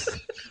udders.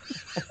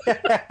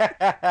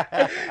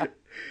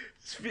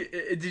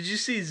 Did you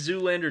see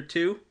Zoolander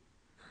 2?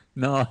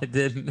 No, I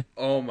didn't.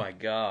 Oh my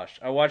gosh.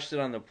 I watched it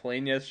on the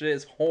plane yesterday.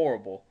 It's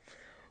horrible.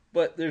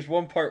 But there's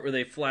one part where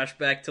they flash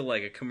back to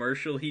like a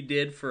commercial he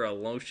did for a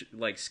lotion,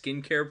 like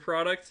skincare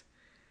product.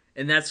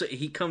 And that's what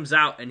he comes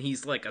out and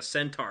he's like a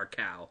centaur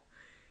cow.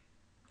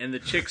 And the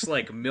chick's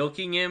like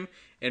milking him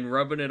and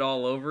rubbing it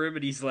all over him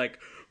and he's like,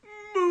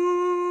 moo!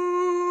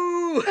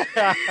 Woo!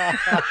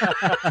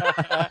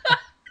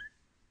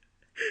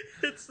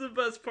 It's the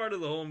best part of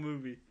the whole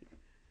movie.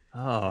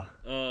 Oh,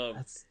 Um,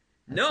 that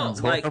no,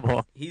 sounds like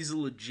horrible. he's a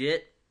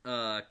legit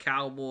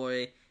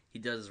cowboy. He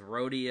does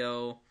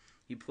rodeo.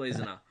 He plays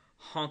in a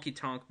honky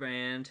tonk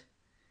band,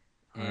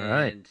 All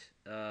right.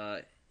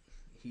 and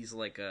he's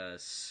like a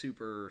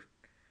super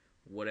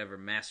whatever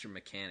master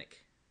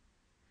mechanic.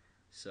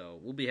 So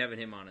we'll be having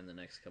him on in the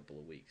next couple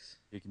of weeks.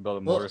 You can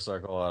build a Well-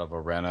 motorcycle out of a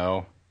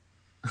Renault.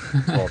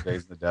 12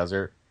 days in the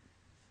desert.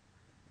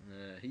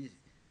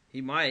 He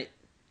might,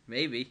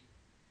 maybe.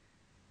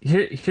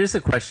 Here's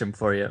a question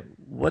for you.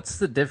 What's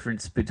the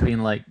difference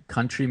between like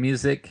country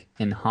music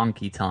and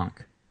honky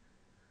tonk?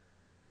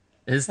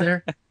 Is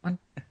there one?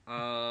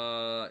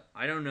 I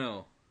don't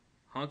know.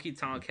 Honky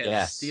tonk has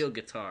Yes. steel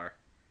guitar.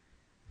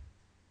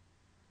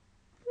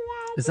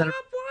 Is that a-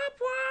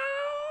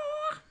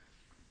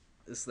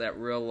 It's that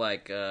real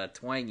like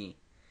twangy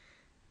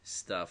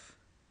stuff.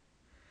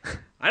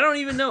 I don't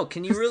even know.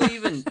 Can you really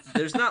even?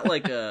 There's not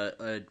like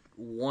a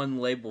one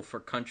label for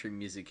country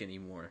music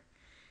anymore.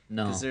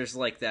 No. Because there's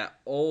like that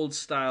old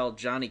style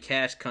Johnny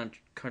Cash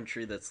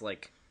country that's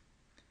like,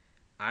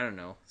 I don't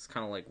know. It's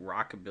kind of like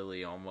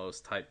rockabilly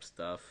almost type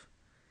stuff.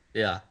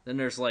 Yeah. Then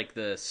there's like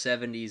the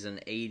 70s and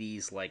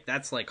 80s, like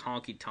that's like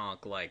honky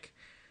tonk, like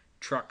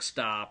truck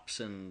stops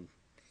and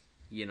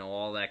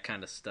all that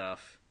kind of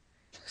stuff.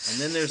 And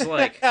then there's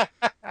like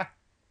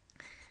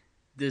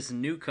this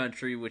new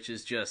country, which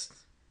is just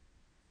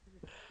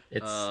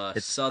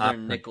It's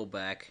Southern pop,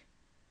 Nickelback.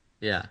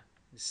 Yeah.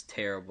 It's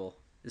terrible.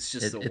 It's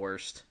just the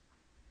worst.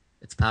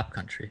 It's pop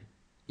country.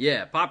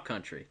 Yeah, pop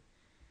country.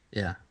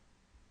 Yeah.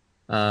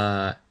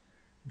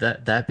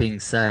 That being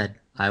said,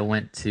 I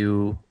went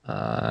to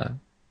a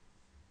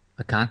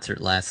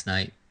concert last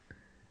night.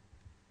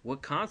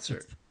 What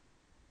concert?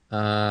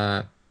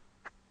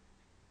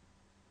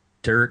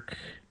 Dirk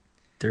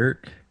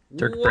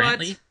What?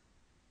 Brantley?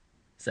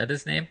 Is that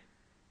his name?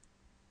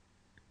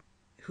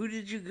 Who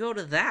did you go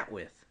to that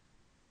with?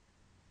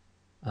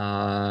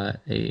 A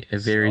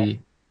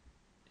very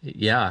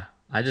yeah.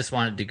 I just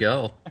wanted to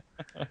go.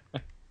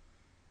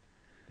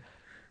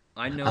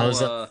 I know.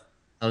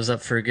 I was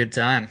up for a good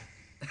time,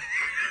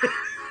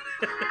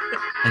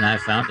 and I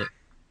found it.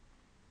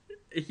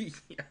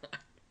 Yeah.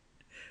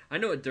 I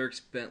know a Dirk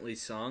Bentley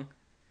song.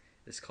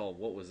 It's called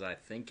 "What Was I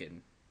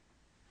Thinking."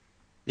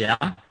 Yeah.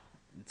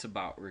 It's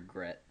about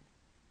regret.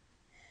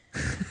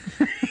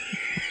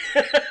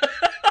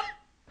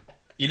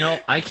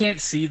 I can't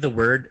see the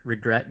word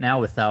regret now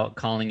without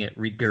calling it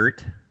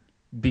regret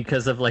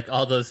because of like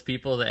all those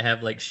people that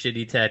have like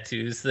shitty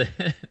tattoos that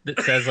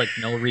says like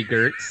no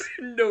regrets.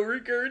 No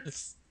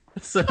regrets.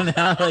 So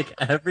now like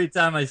every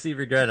time I see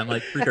regret, I'm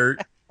like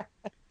regret.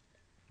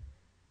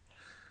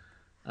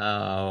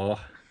 Oh,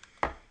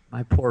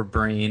 my poor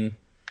brain.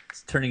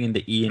 It's turning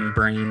into Ian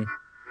brain.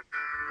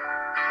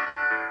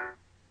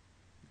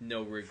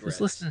 No regrets.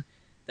 Just listen.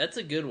 That's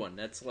a good one.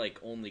 That's like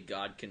only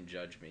God can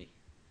judge me.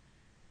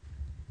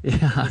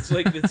 Yeah. It's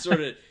like the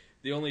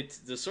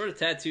sort of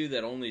tattoo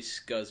that only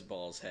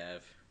scuzzballs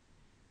have.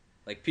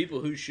 Like people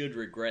who should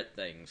regret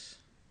things.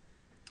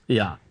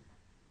 Yeah.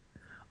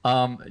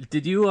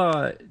 Did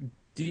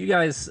you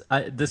guys?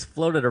 This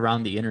floated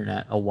around the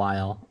internet a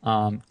while.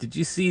 Did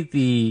you see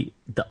the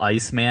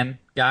Iceman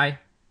guy?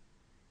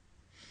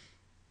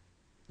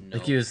 No.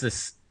 Like he was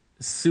this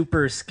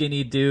super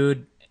skinny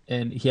dude,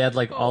 and he had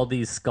like all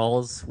these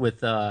skulls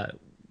with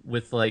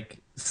like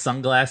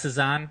sunglasses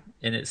on,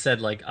 and it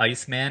said like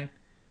Iceman,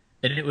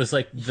 and it was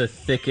like the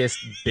thickest,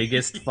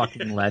 biggest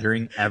fucking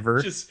lettering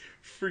ever. Just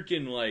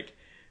freaking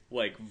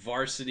like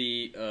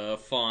varsity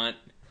font.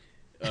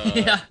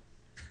 Yeah.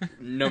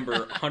 Number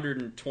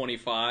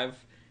 125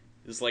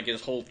 is like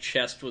his whole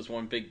chest was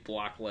one big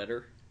block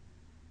letter.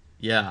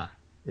 Yeah.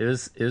 It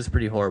was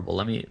pretty horrible.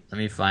 Let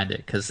me find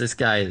it because this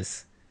guy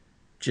is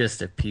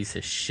just a piece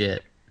of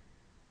shit.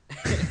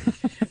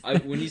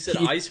 When you said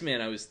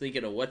Iceman, I was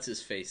thinking of what's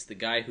his face, the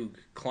guy who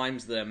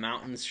climbs the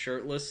mountains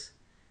shirtless.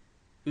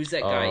 Who's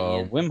that guy?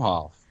 Ian? Wim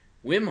Hof.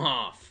 Wim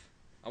Hof.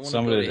 I want to go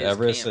Somebody to at his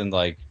Everest camp. in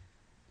like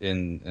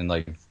in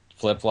like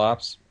flip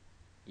flops,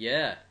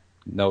 Yeah.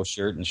 no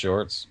shirt and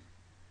shorts.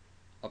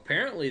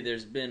 Apparently,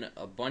 there's been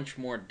a bunch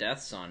more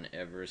deaths on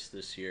Everest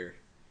this year.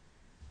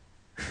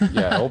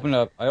 Yeah, I opened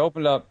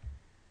up.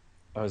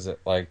 What was it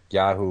like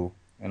Yahoo?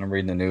 And I'm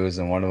reading the news,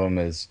 and one of them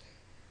is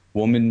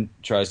woman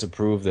tries to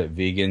prove that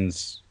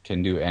vegans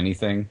can do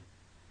anything.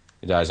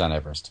 He dies on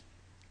Everest.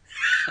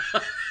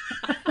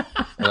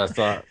 And I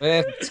thought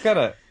it's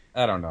gotta.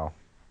 I don't know.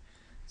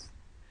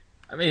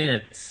 I mean,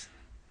 it's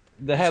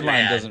The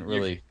headline Yeah, doesn't your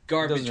really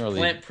Garbage doesn't really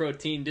plant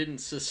protein didn't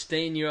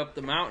sustain you up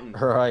the mountain.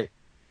 right.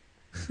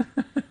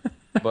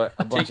 But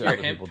a Take bunch of your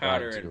other hemp people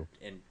powder died too.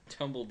 and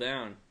tumble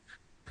down.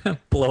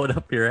 blow it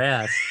up your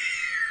ass.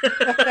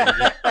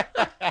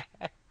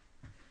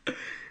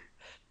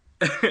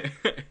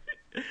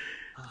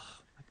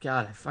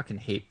 God, I fucking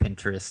hate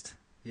Pinterest.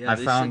 Yeah, I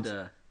they found-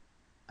 should,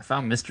 I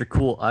found Mr.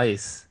 Cool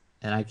Ice,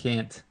 and I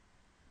can't.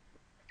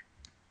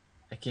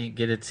 I can't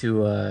get it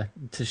to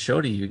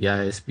show to you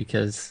guys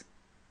because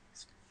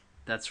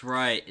That's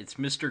right. It's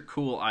Mr.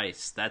 Cool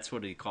Ice. That's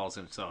what he calls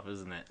himself,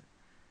 isn't it?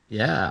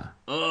 yeah,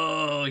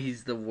 Oh,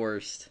 he's the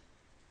worst.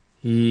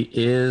 he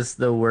is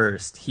the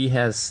worst. He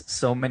has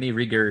so many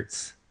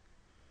regrets.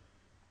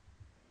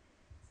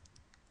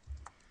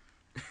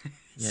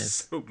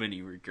 Yes. So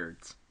many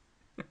regrets.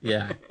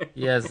 Yeah.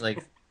 He has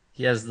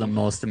the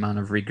most amount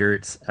of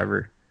regrets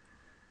ever.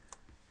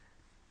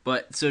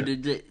 But so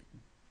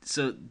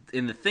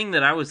in the thing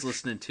that I was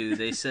listening to,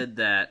 they said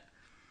that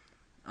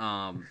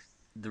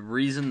the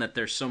reason that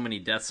there's so many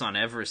deaths on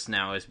Everest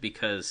now is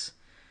because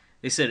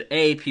they said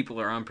A, people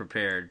are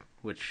unprepared,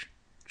 which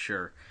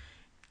sure.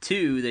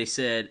 Two, they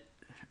said,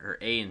 or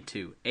A and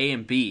two, A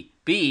and B.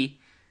 B,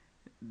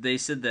 they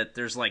said that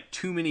there's like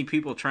too many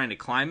people trying to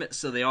climb it,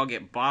 so they all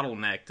get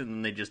bottlenecked and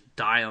then they just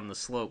die on the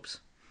slopes.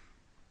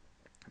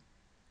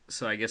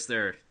 So I guess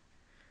there's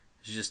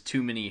just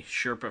too many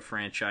Sherpa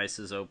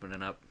franchises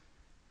opening up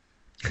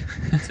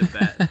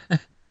Tibet.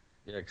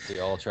 Yeah, 'cause they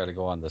all try to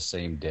go on the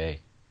same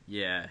day.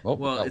 Yeah. Oh,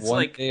 Well, it's one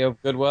like day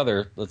of good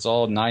weather. Let's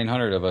all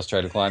 900 of us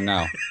try to climb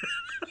now.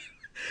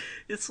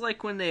 it's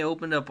like when they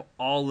opened up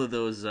all of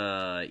those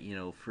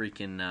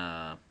freaking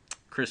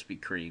Krispy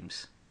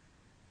Kremes.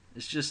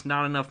 It's just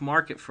not enough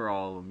market for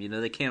all of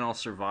them. They can't all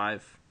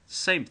survive.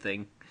 Same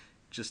thing,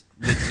 just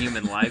with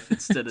human life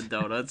instead of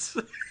donuts.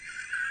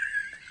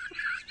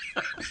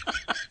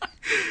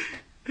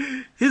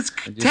 His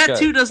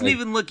tattoo doesn't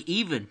even look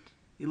even.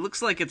 It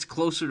looks like it's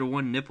closer to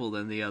one nipple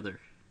than the other.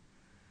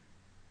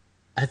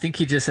 I think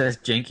he just has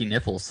janky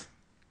nipples.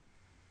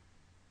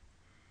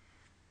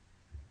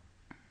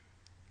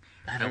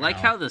 I like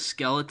how the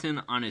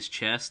skeleton on his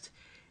chest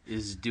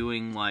is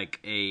doing like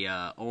a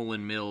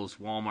Olin Mills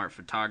Walmart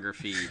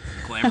photography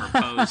glamour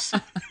pose.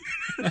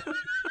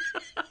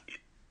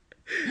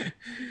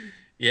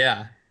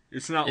 Yeah.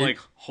 It's not like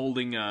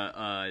holding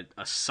a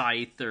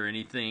scythe or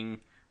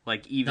anything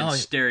like even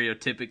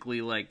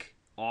stereotypically like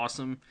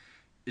awesome.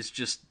 It's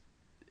just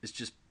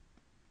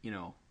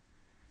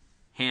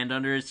hand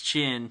under his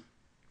chin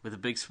with a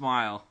big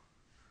smile.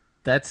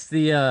 That's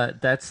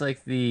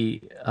like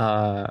the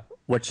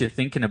what you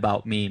thinking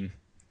about meme.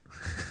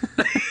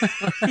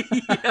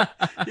 Yeah,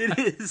 it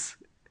is.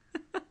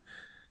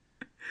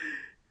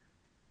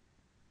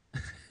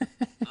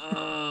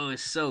 Oh,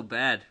 it's so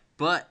bad,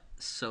 but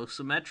so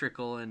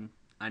symmetrical, and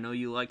I know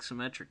you like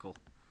symmetrical.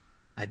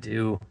 I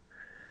do.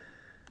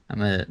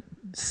 I'm a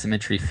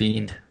symmetry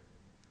fiend.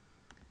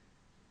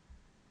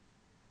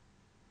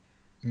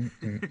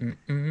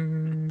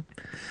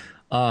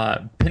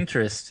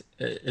 Pinterest,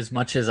 as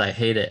much as I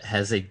hate it,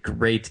 has a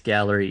great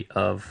gallery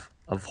of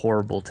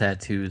horrible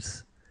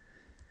tattoos.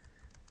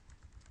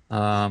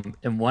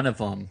 And one of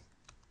them,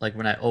 like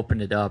when I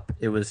opened it up,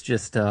 it was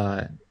just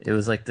it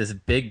was like this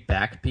big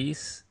back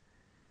piece,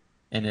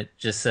 and it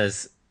just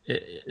says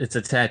it's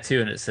a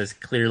tattoo, and it says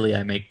clearly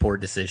I make poor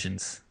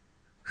decisions.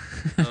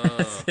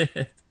 That's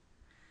it.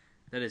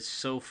 That is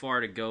so far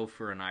to go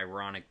for an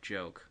ironic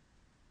joke.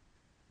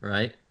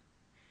 Right?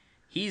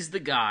 He's the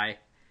guy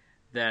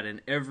that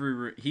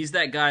he's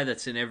that guy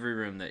that's in every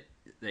room that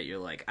you're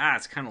like,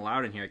 it's kind of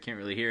loud in here, I can't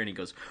really hear, and he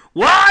goes,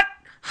 "What?"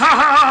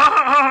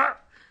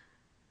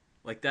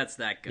 Like that's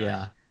that guy.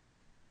 Yeah.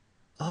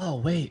 Oh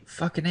wait,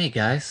 fucking A,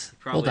 guys.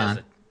 Probably Hold on. has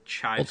a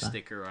chive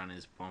sticker on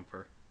his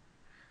bumper.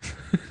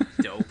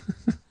 Dope.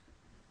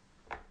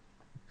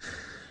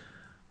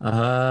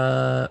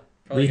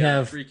 We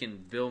have a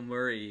freaking Bill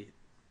Murray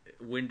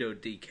window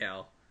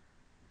decal.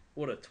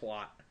 What a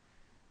twat.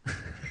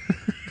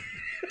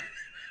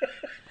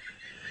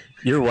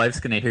 your wife's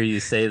gonna hear you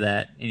say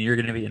that, and you're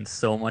gonna be in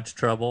so much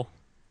trouble.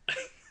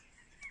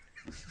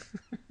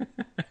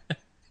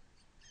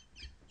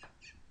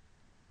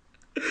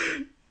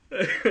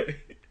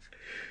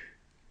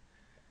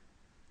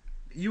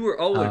 You were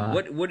Owen.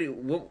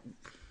 What?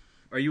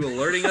 Are you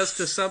alerting us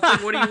to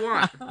something? What do you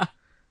want?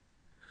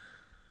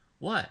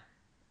 What?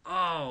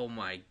 Oh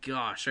my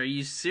gosh! Are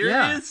you serious?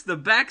 Yeah. The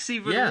back's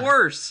even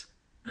worse.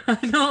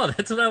 I know.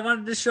 That's what I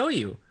wanted to show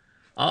you.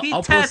 He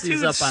I'll post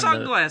these tattooed up on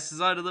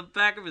sunglasses onto the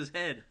back of his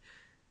head.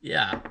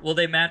 Yeah. Well,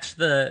 they match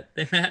the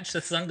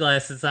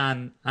sunglasses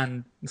on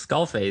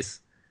Skullface.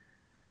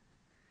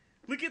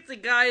 Look at the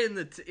guy in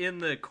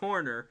the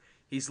corner.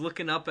 He's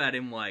looking up at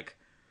him like,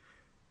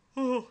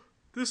 "Oh,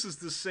 this is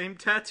the same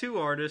tattoo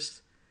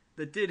artist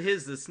that did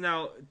his that's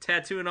now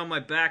tattooing on my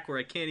back where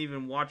I can't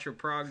even watch her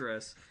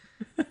progress."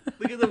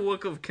 Look at the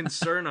look of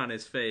concern on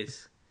his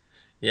face.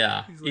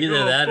 Yeah. Like,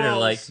 Either that balls. or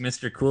like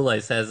Mr. Cool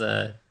Ice has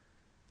a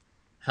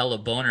hella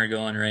boner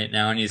going right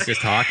now and he's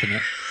just hawking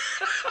it.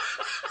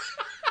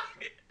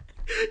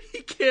 He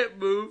can't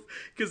move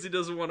because he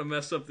doesn't want to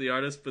mess up the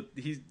artist, but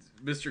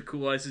Mr.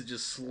 Cool Ice is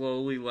just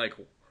slowly like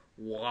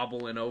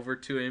wobbling over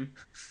to him.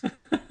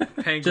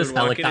 Penguin Just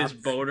walking his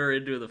boner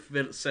into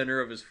the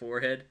center of his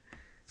forehead.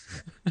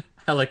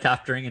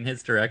 Helicoptering in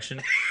his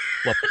direction.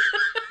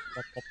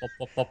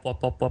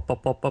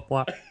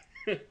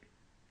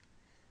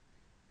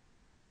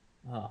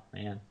 Oh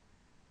man.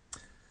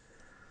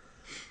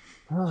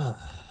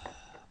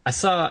 I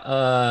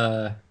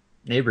saw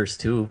Neighbors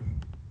too.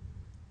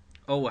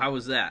 Oh, how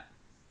was that?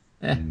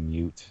 Eh.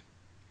 Mute.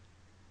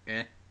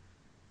 Eh.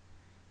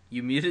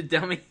 You muted,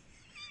 dummy?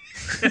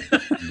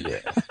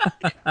 Yeah.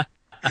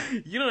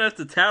 You don't have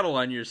to tattle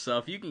on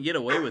yourself. You can get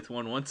away with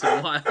one once in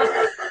a while.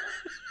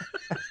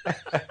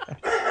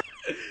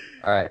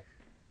 All right.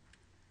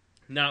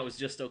 No, it was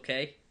just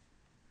okay.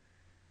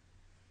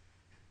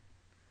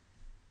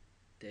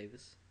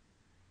 Davis.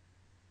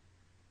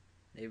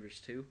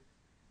 Neighbors 2.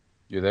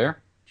 You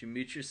there? Did you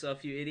mute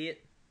yourself, you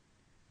idiot?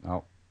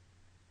 No.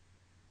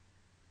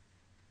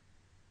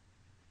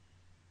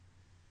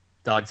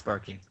 Dog's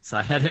barking, so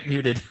I had it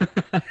muted.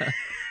 Oh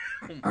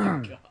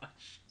my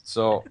gosh.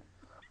 So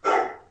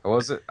I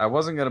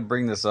wasn't gonna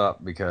bring this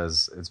up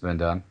because it's been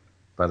done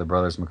by the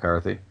Brothers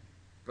McCarthy.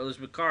 Brothers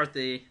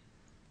McCarthy.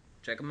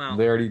 Check them out.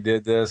 They already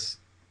did this,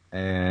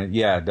 and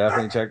yeah,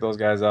 definitely check those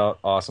guys out.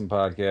 Awesome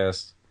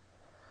podcast.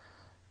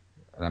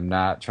 And I'm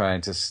not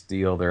trying to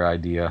steal their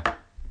idea.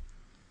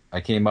 I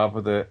came up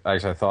with it.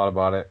 Actually, I thought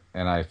about it,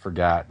 and I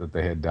forgot that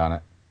they had done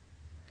it.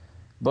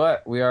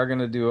 But we are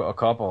gonna do a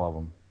couple of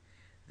them.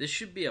 This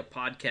should be a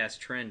podcast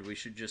trend. We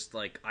should just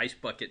like ice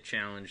bucket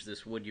challenge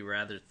this would you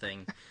rather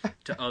thing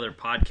to other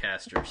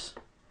podcasters.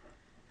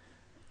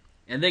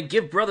 And then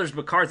give Brothers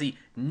McCarthy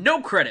no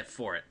credit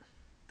for it.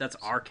 That's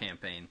our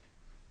campaign.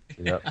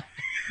 Yep.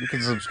 You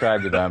can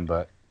subscribe to them,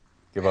 but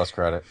give us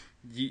credit.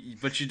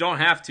 But you don't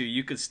have to.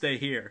 You could stay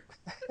here.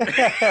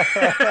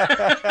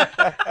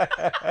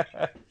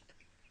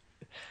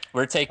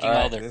 We're taking All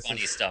right, all their this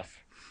funny is- stuff.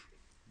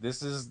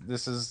 This is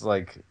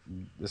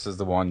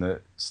the one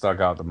that stuck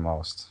out the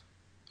most.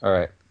 All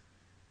right.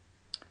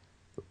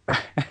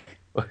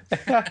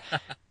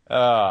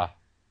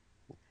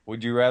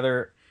 Would you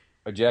rather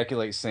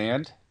ejaculate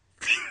sand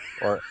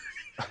or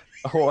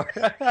or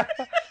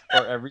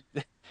every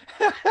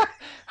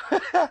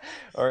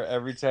or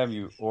every time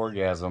you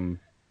orgasm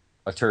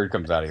a turd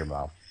comes out of your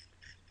mouth?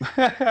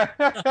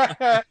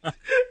 Out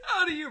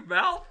of your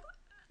mouth?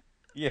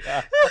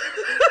 Yeah.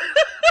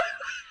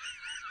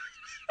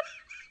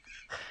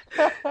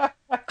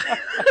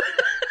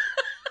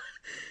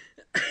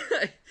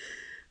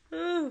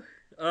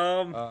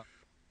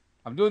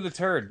 I'm doing the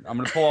turd. I'm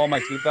gonna pull all my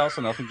teeth out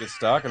so nothing gets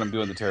stuck, and I'm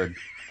doing the turd.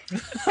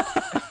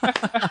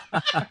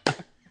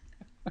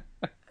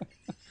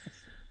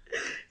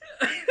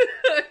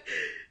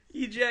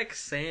 Eject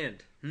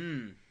sand.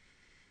 Yeah,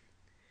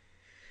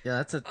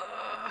 that's a.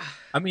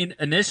 I mean,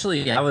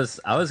 initially I was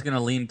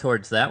gonna lean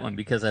towards that one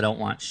because I don't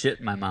want shit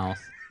in my mouth.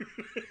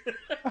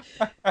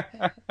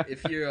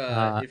 If you're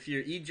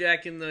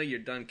ejacking though, you're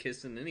done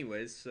kissing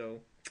anyways.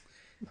 So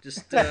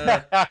just pull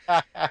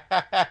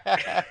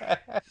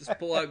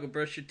out, go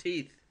brush your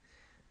teeth.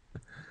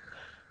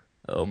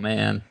 Oh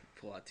man.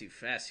 Pull out too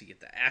fast, you get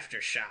the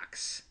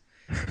aftershocks.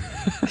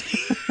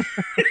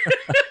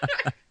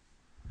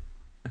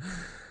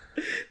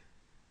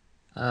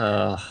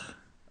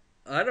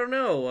 I don't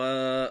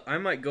know. I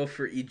might go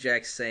for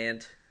eject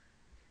sand.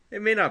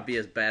 It may not be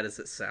as bad as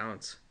it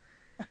sounds.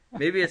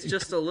 Maybe it's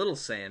just a little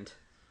sand.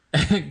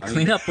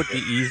 Cleanup would be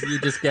easy. You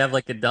just have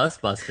like a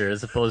dustbuster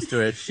as opposed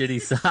to a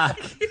shitty sock.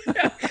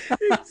 Yeah,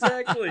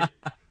 exactly.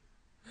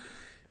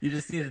 You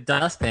just need a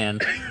dustpan.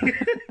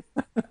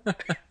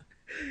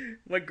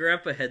 My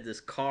grandpa had this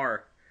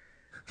car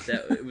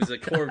that it was a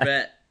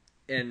Corvette,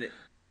 and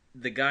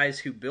the guys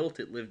who built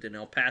it lived in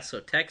El Paso,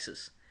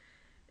 Texas.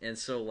 And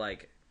so,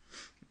 like,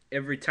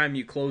 every time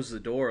you close the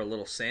door, a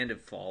little sand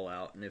would fall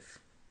out, and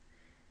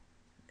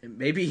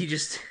maybe he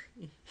just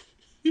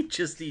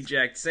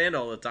eject sand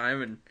all the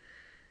time, and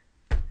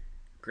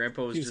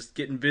Grandpa was just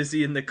getting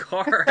busy in the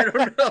car. I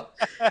don't know.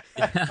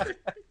 Yeah.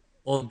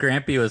 Old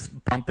Grampy was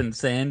pumping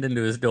sand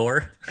into his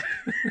door.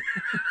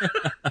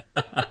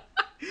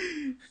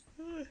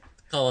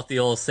 Call it the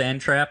old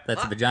sand trap.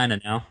 That's a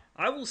vagina now.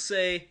 I will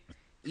say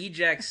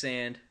eject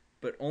sand,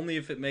 but only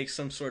if it makes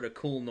some sort of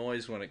cool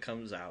noise when it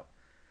comes out.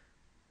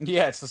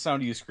 Yeah, it's the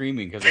sound of you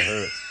screaming because it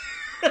hurts.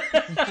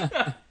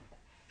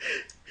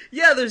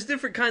 Yeah, there's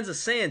different kinds of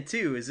sand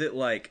too. Is it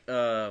like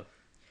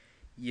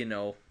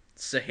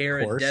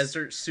Sahara Coarse.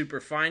 Desert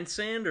superfine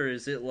sand, or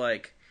is it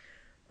like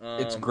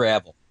It's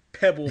gravel.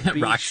 Pebble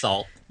Beach? Rock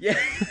salt. Yeah.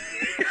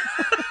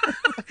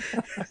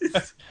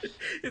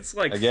 It's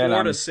like Again,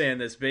 Florida sand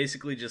that's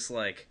basically just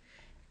like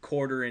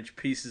 1/4-inch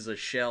pieces of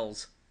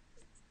shells.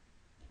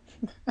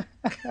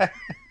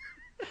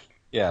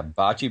 Yeah,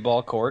 bocce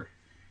ball court,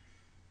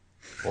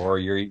 or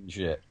you're eating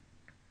shit.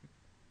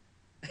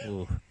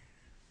 Ooh.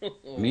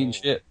 I'm eating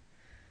shit.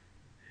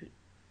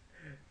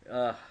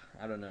 I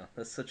don't know.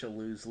 That's such a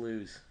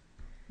lose-lose.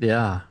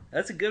 Yeah.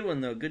 That's a good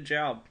one though. Good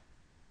job.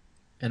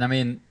 And I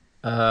mean,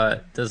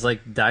 does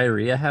like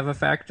diarrhea have a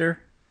factor?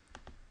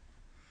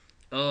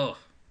 Oh,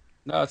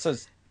 No, it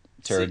says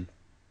turd.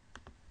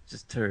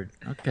 Just turd.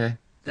 Okay.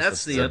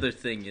 that's the turd. other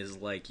thing is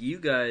like you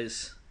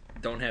guys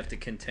don't have to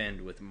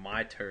contend with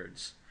my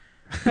turds.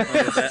 Under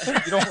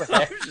that- You don't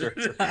have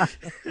turd.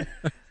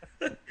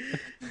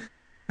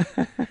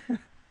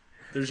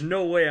 There's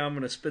no way I'm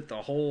gonna spit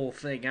the whole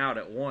thing out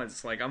at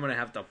once. Like, I'm gonna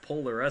have to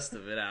pull the rest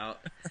of it out.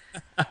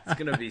 It's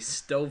gonna be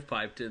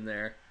stovepiped in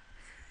there.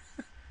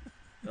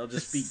 I'll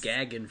just be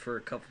gagging for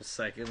a couple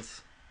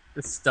seconds.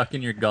 It's stuck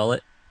in your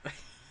gullet.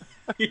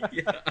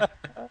 Yeah.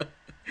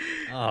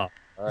 Oh,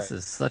 this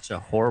is such a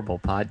horrible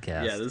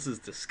podcast. Yeah, this is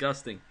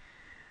disgusting.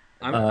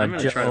 I'm gonna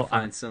try to Joe,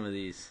 find some of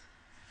these.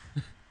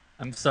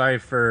 I'm sorry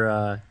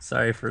for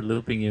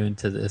looping you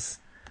into this.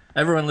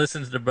 Everyone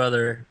listens to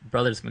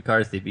Brothers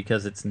McCarthy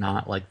because it's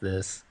not like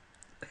this.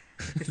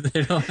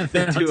 they don't do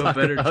a talk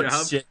better about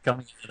job? shit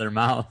coming out of their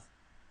mouth.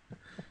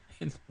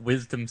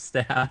 Wisdom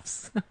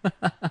staffs.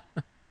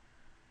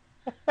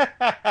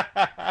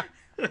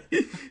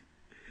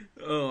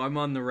 Oh, I'm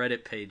on the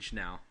Reddit page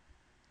now.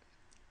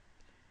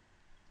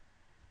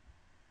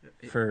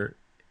 for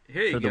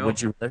Here you for the go.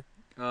 would you rather.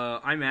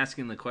 I'm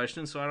asking the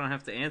question, so I don't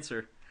have to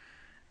answer.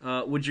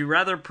 Would you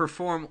rather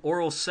perform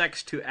oral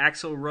sex to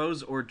Axl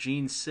Rose or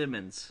Gene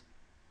Simmons?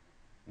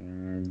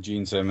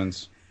 Gene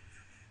Simmons.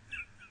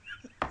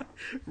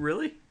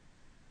 Really?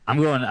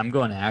 I'm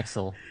going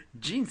Axel.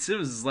 Gene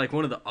Simmons is like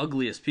one of the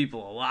ugliest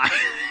people alive.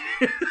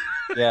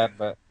 Yeah,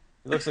 but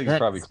it looks like he's That's-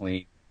 probably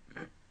clean.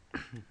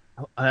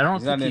 I don't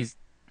He's not think in- he's.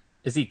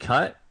 Is he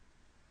cut?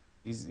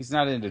 He's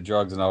not into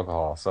drugs and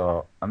alcohol,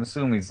 so I'm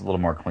assuming he's a little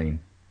more clean.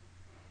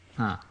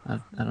 Huh. I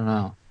don't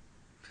know.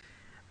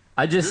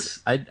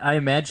 I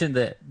imagine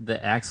that the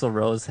Axl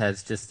Rose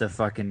has just a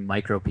fucking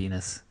micro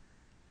penis.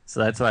 So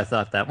that's why I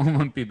thought that one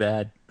wouldn't be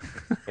bad.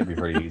 It'd be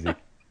pretty easy.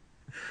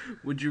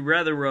 Would you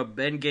rather rub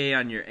Bengay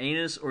on your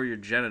anus or your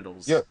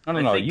genitals? No. I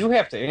No. think You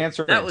have to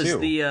answer that it was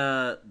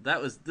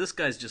too. this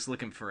guy's just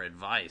looking for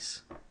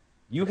advice.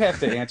 You have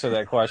to answer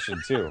that question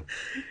too.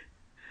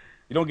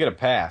 You don't get a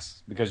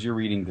pass because you're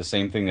reading the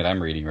same thing that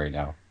I'm reading right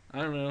now. I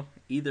don't know,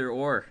 either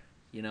or.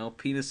 You know,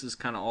 penises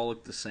kind of all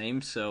look the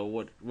same. So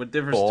what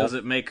difference Both. does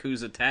it make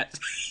who's attached?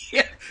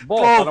 Yeah,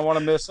 Both. I don't want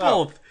to miss out.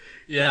 both.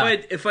 Yeah.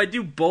 If I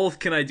do both,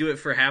 can I do it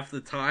for half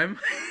the time?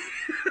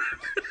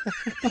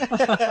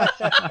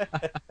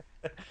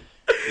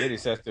 You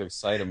just have to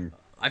excite them.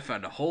 I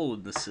found a hole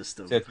in the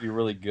system. You have to be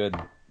really good.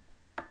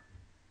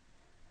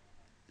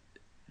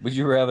 Would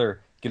you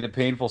rather get a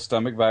painful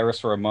stomach virus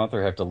for a month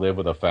or have to live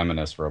with a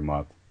feminist for a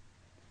month?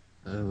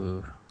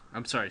 Ooh.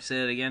 I'm sorry,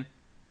 say that again.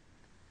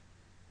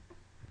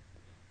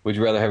 Would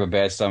you rather have a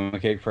bad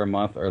stomach ache for a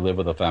month or live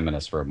with a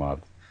feminist for a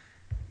month?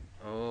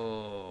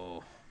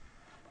 Oh.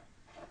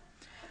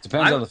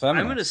 Depends on the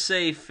feminist. I'm going to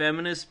say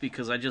feminist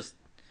because I just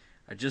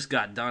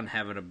got done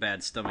having a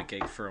bad stomach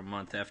ache for a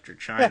month after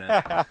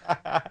China.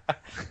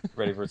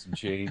 Ready for some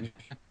change?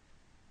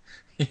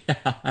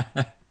 Yeah.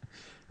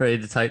 Ready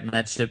to tighten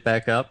that shit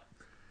back up?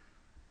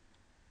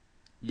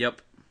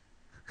 Yep.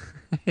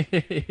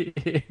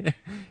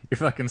 Your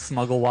fucking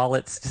smuggle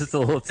wallet's just a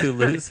little too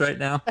loose right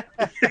now.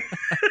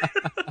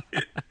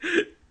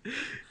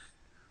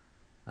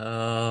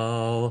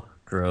 Oh,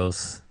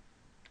 gross.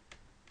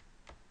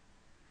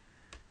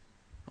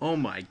 Oh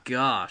my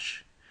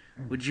gosh.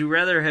 Would you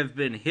rather have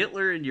been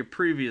Hitler in your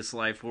previous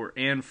life or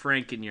Anne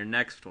Frank in your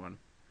next one?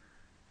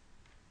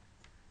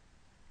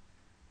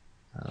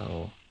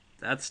 Oh.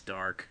 That's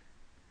dark.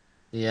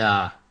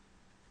 Yeah.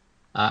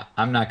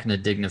 I'm not going to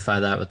dignify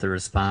that with the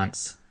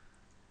response.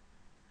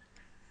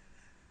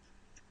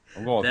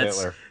 I'm going with That's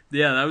Hitler.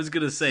 Yeah, I was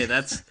going to say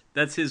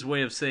that's his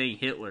way of saying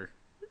Hitler.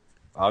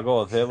 I'll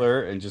go with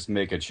Hitler and just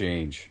make a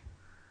change.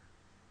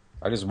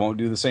 I just won't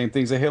do the same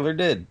things that Hitler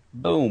did.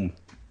 Boom.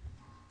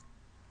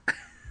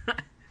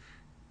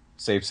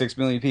 Save 6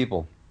 million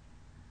people.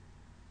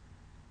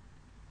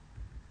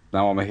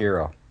 Now I'm a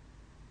hero.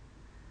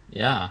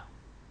 Yeah.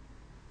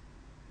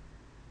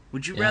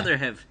 Would you Yeah. rather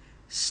have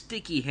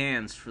sticky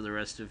hands for the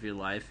rest of your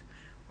life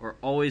or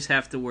always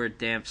have to wear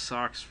damp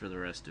socks for the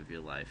rest of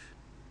your life?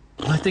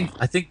 Well, I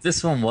think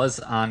this one was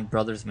on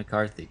Brothers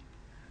McCarthy.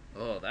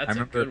 Oh, that's I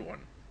remember- a good one.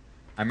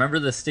 I remember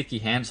the sticky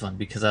hands one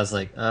because I was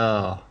like,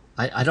 oh,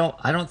 I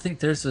don't think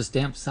theirs was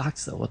damp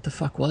socks though. What the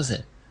fuck was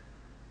it?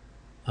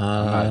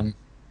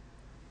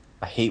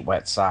 I hate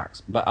wet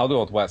socks, but I'll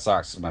go with wet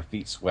socks because my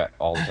feet sweat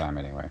all the time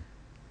anyway.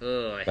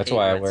 Oh, I That's hate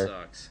why I wet wear-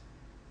 socks.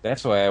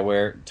 That's why I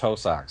wear toe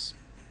socks.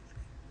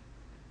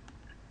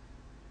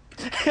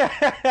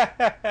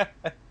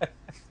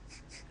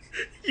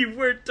 You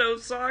wear toe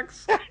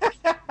socks?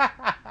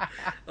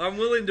 I'm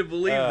willing to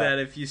believe that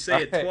if you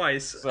say it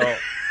twice. So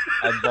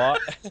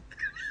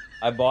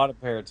I bought a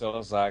pair of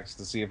toe socks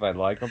to see if I'd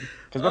like them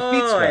because my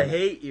feet Oh, I sweat.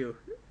 hate you.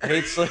 I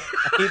hate slippy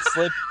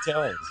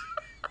toes,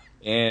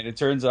 and it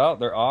turns out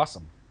they're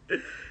awesome. You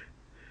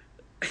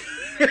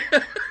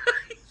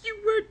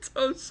wear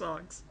toe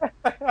socks.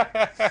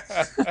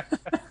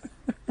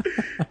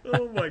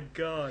 Oh my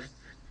god.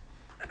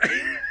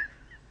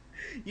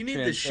 You need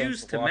the Transcends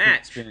shoes the to walking match.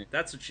 experience.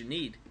 That's what you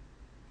need.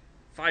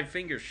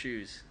 5-finger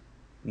shoes.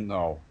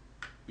 No,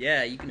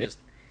 Yeah, you can just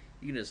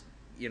you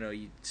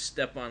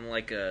step on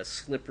like a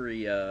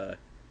slippery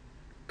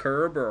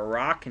curb or a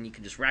rock and you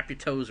can just wrap your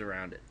toes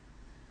around it.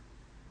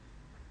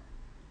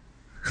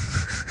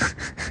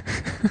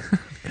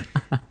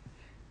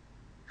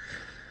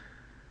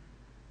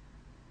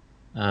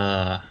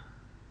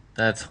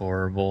 That's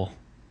horrible.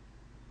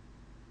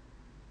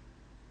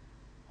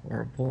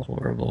 Horrible,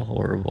 horrible,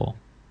 horrible.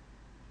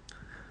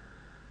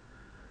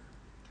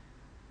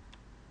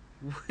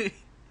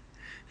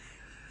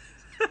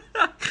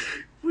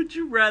 Would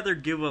you rather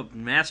give up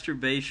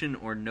masturbation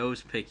or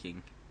nose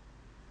picking?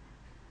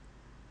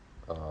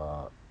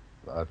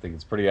 I think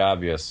it's pretty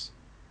obvious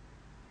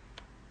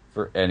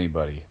for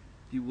anybody.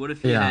 Dude, what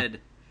if you Yeah. had?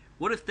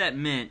 What if that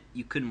meant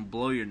you couldn't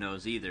blow your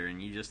nose either,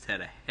 and you just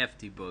had a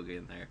hefty boog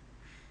in there?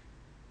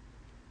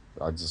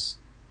 I just,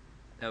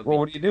 That would well, be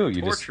what do you do?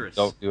 You torturous. just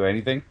don't do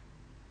anything?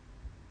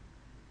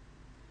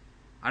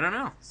 I don't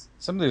know.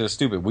 Some of these are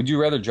stupid. Would you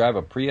rather drive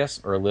a Prius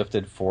or a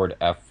lifted Ford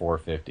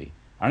F450?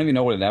 I don't even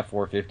know what an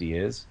F450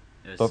 is,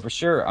 It's- but for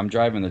sure, I'm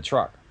driving the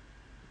truck.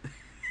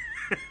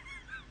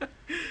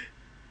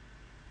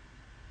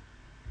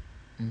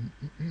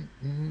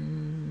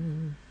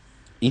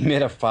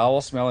 Emit a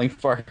foul-smelling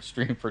fart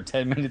stream for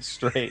 10 minutes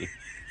straight.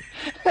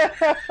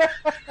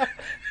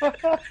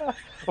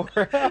 or,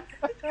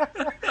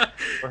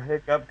 or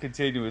hiccup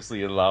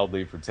continuously and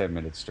loudly for 10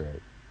 minutes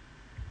straight.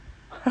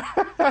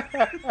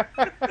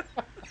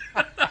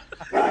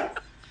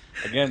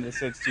 Again, this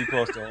hits too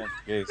close to home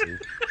for Casey.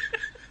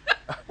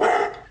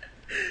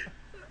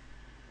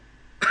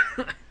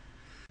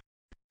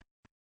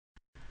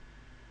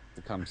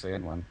 The come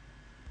saying one.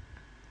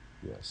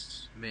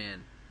 Yes.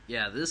 Man,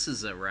 yeah, this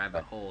is a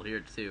rabbit hole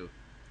here too.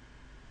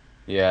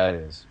 Yeah, it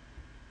is.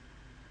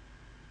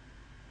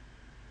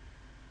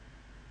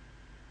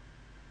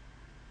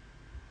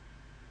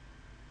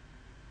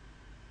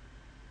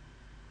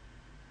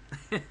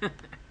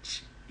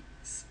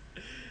 Jeez.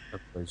 That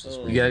place is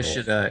Oh. You guys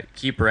really should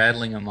keep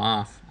rattling them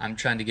off. I'm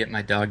trying to get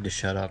my dog to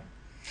shut up.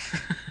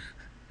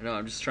 No,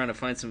 I'm just trying to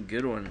find some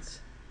good ones.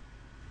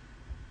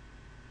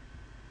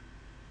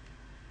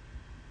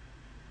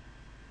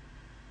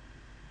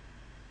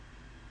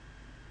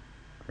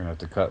 We're gonna have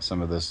to cut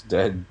some of this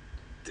dead.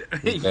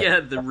 Yeah,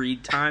 the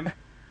read time.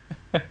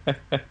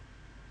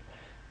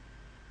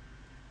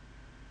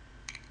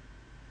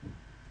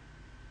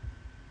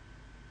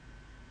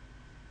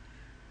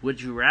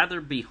 Would you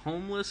rather be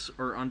homeless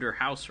or under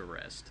house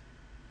arrest?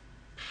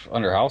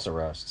 Under house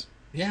arrest.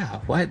 Yeah,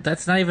 what?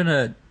 That's not even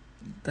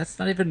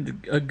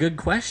a good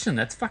question.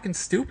 That's fucking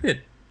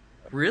stupid.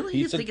 Really?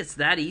 You Pizza- think it's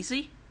that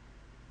easy?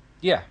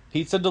 Yeah,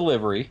 pizza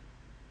delivery,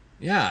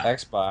 Yeah.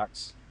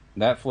 Xbox,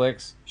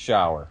 Netflix,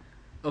 shower,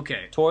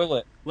 Okay,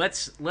 toilet.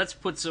 let's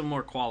put some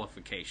more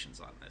qualifications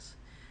on this.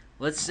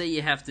 Let's say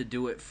you have to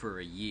do it for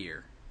a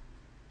year.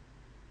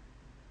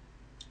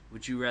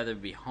 Would you rather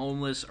be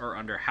homeless or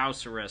under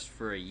house arrest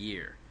for a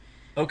year?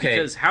 Okay.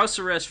 Because house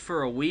arrest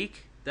for a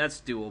week,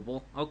 that's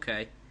doable.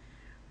 Okay.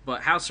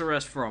 But house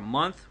arrest for a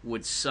month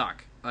would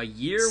suck. A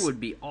year would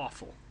be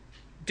awful.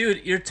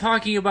 Dude, you're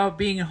talking about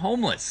being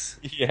homeless.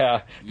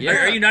 Yeah.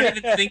 Yeah. Are you not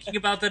even thinking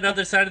about that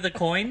other side of the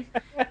coin?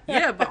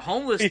 Yeah, but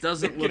homeless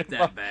doesn't look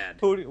that bad.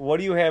 What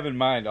do you have in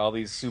mind? All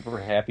these super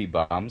happy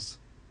bums?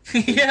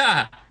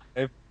 Yeah.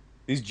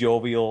 These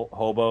jovial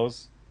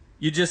hobos?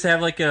 You just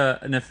have like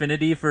an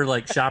affinity for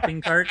like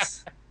shopping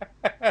carts?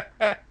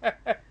 I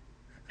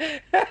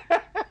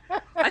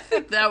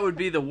think that would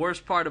be the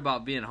worst part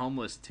about being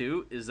homeless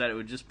too, is that it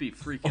would just be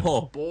freaking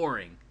Oh.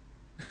 boring.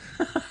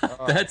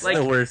 That's Like,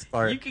 the worst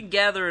part. You can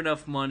gather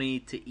enough money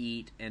to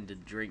eat and to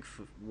drink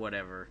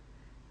whatever,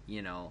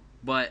 you know,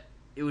 but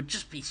it would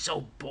just be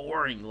so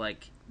boring.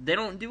 Like, they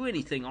don't do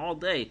anything all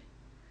day.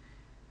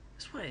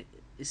 That's why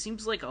it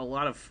seems like a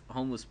lot of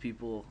homeless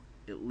people,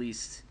 at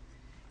least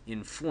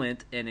in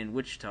Flint and in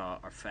Wichita,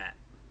 are fat.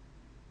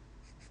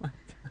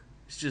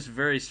 It's just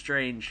very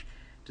strange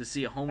to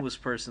see a homeless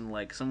person,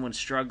 like someone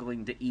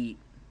struggling to eat,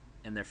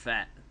 and they're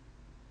fat.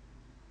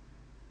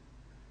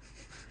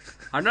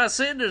 I'm not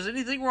saying there's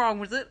anything wrong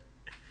with it.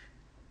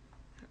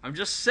 I'm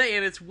just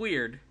saying it's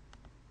weird.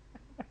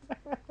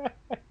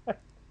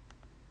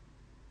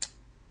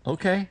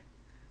 Okay.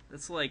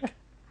 It's like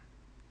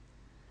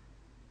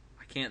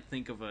I can't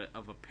think of a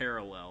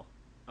parallel.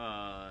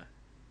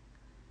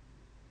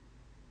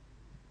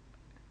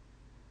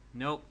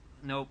 Nope.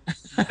 No,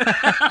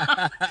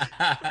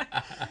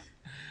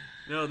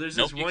 there's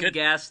Nope, this you one could-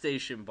 gas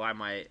station by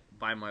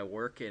my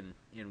work in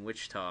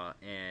Wichita,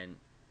 and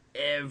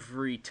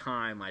every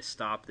time I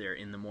stop there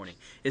in the morning,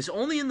 it's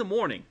only in the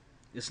morning.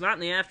 It's not in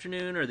the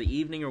afternoon or the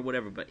evening or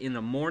whatever, but in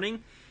the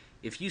morning,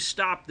 if you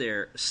stop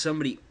there,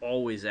 somebody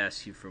always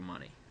asks you for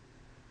money.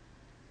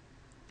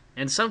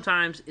 And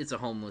sometimes it's a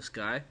homeless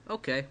guy.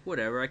 Okay,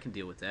 whatever, I can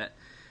deal with that.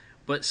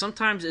 But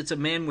sometimes it's a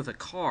man with a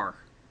car,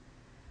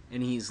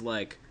 and he's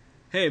like,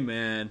 "Hey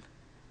man,"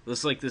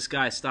 looks like this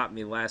guy stopped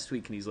me last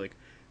week, and he's like,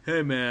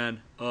 "Hey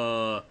man,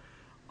 I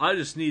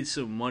just need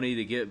some money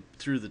to get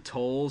through the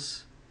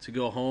tolls to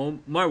go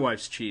home. My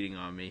wife's cheating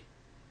on me."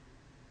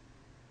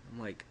 I'm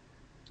like,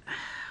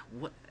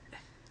 "What?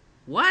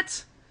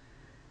 What?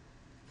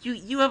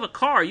 You have a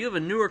car. You have a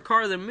newer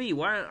car than me.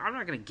 Why? I'm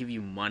not gonna give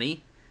you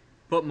money,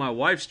 but my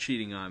wife's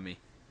cheating on me."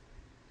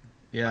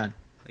 Yeah.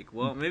 Like,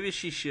 well, maybe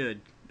she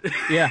should.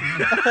 Yeah.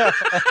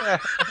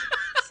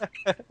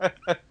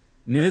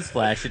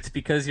 Newsflash, it's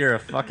because you're a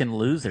fucking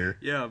loser.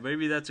 Yeah,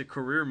 maybe that's a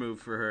career move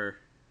for her.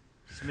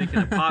 She's making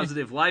a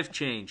positive life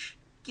change.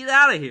 Get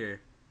out of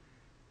here.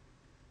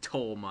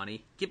 Toll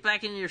money. Get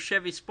back in your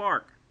Chevy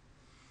Spark.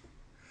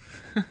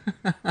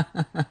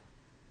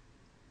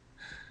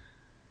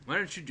 Why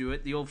don't you do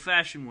it the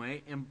old-fashioned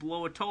way and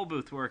blow a toll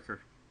booth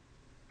worker?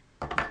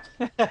 All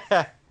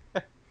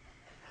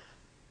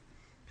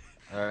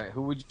right,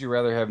 who would you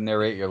rather have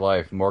narrate your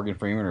life, Morgan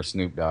Freeman or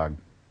Snoop Dogg?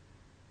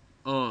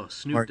 Oh,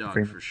 Snoop Martin Dogg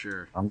Freeman. for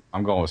sure.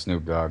 I'm going with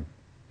Snoop Dogg.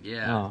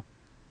 Yeah. Oh,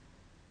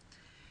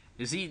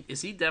 Is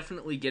he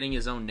definitely getting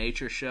his own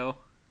nature show?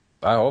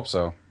 I hope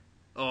so.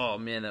 Oh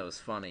man, that was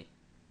funny.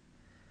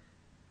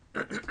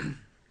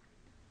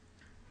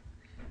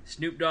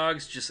 Snoop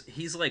Dogg's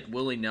he's like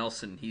Willie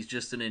Nelson. He's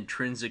just an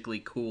intrinsically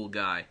cool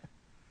guy.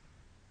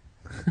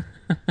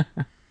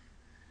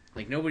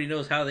 Like nobody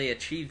knows how they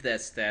achieved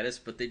that status,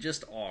 but they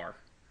just are.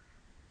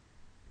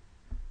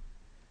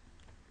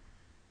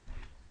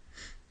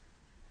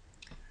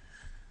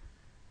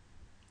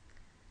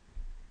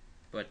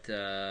 But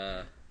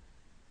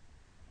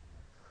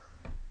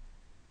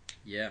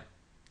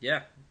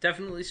yeah,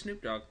 definitely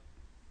Snoop Dogg.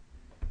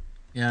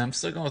 yeah, I'm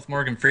still going with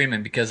Morgan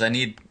Freeman because I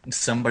need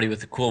somebody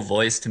with a cool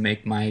voice to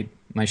make my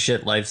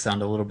shit life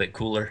sound a little bit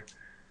cooler.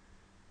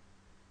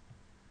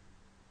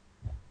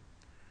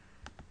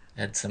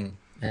 Add some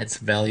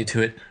value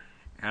to it.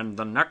 And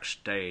the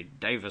next day,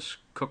 Davis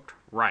cooked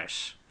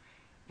rice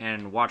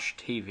and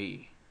watched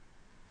TV.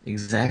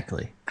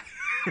 Exactly.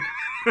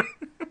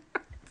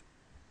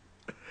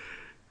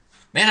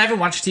 Man, I haven't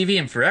watched TV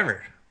in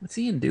forever. What's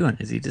Ian doing?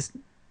 Is he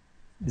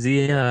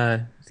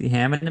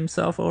hamming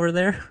himself over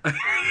there?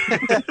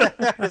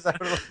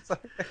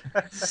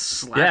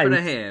 Slapping Yeah,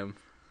 a ham.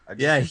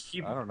 Yeah,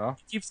 I don't know.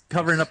 he keeps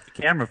covering up the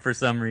camera for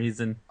some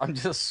reason. I'm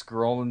just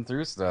scrolling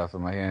through stuff,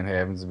 and my hand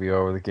happens to be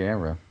over the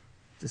camera.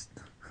 Just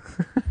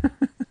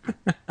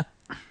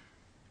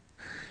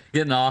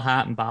getting all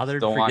hot and bothered.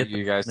 Don't want forget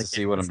you guys the to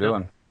see what I'm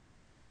camera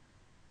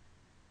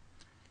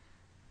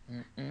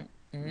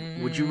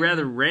doing. Would you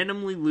rather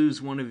randomly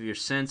lose one of your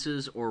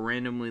senses or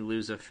randomly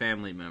lose a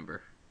family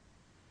member?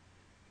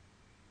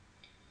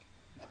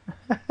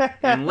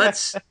 And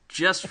let's,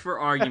 just for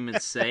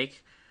argument's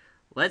sake,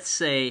 let's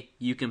say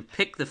you can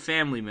pick the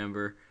family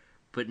member,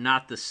 but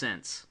not the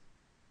sense.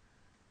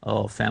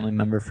 Oh, family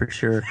member for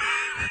sure.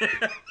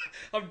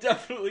 I'm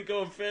definitely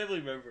going family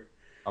member.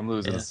 I'm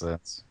losing Yeah. the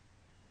sense.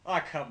 Oh,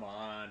 come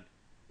on.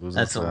 Losing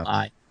That's the a sense.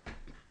 lie.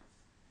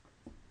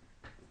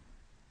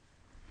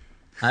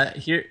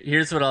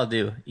 Here's what I'll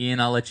do. Ian,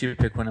 I'll let you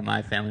pick one of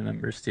my family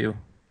members too.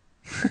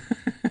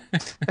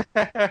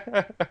 You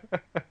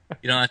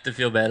don't have to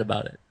feel bad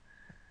about it.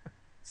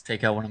 Let's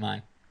take out one of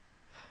mine.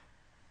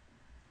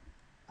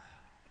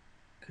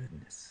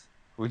 Goodness.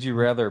 Would you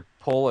rather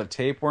pull a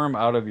tapeworm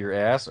out of your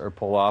ass or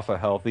pull off a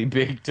healthy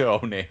big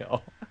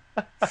toenail?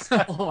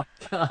 Oh my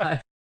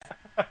god.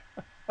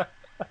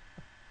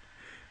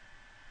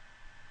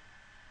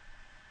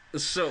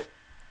 So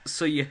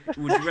you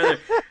would you rather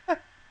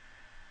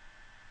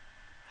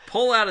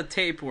pull out a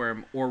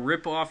tapeworm or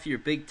rip off your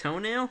big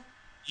toenail?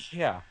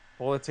 Yeah,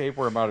 pull a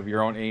tapeworm out of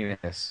your own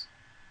anus,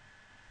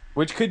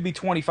 which could be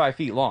 25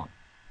 feet long.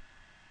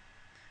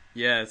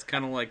 Yeah, it's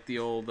kind of like the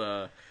old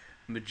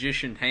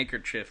magician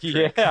handkerchief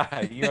trick.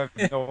 Yeah, you have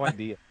no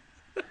idea.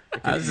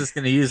 I was just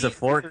gonna use a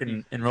fork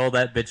and roll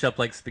that bitch up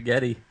like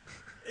spaghetti.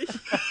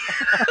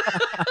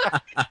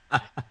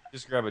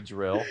 Just grab a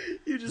drill.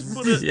 You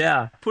just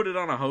Yeah, put it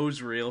on a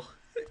hose reel.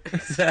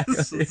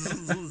 exactly.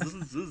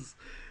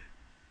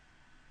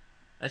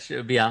 That shit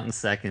would be out in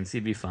seconds.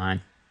 You'd be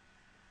fine.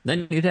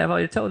 Then you'd have all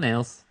your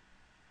toenails.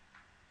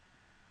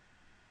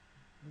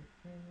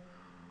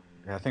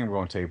 Yeah, I think I'm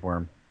going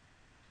tapeworm.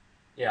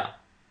 Yeah.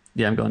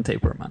 Yeah, I'm going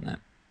tapeworm on that.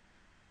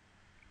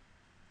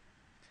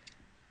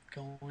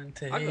 Going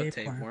tapeworm. I'll go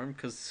tapeworm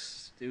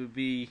because it would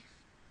be,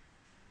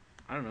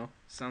 I don't know,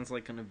 sounds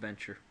like an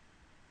adventure.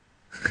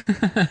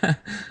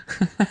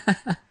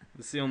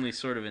 It's the only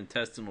sort of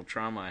intestinal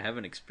trauma I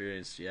haven't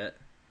experienced yet.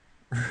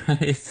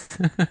 Right.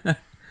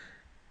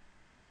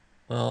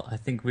 Well, I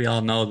think we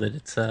all know that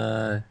it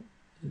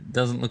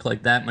doesn't look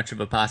like that much of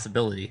a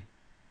possibility.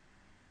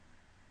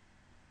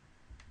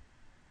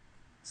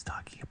 It's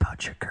talking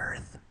about your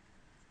girth.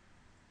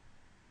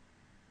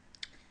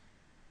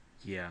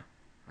 Yeah,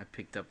 I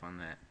picked up on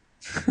that.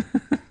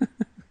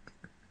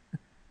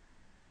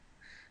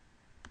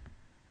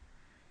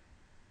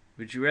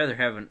 Would you rather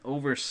have an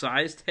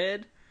oversized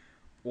head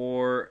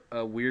or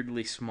a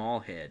weirdly small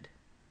head?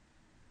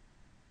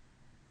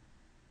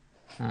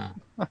 Huh.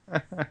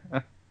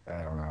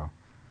 I don't know.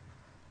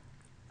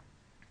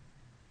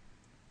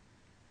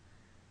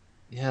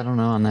 Yeah, I don't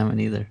know on that one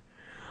either.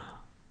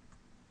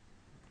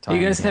 Do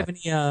you guys have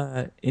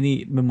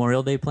any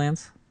Memorial Day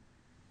plans?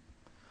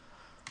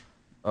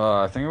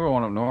 I think we're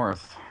going up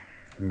north.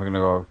 We're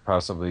gonna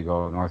possibly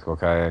go north, go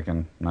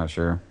kayaking. Not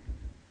sure,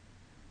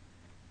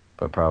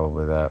 but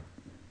probably that.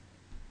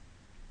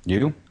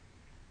 You?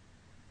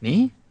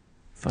 Me?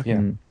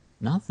 Fucking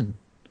nothing.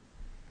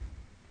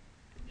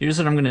 Here's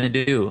what I'm gonna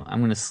do.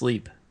 I'm gonna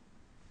sleep.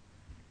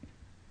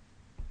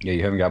 Yeah,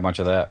 you haven't got much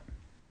of that.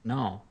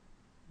 No,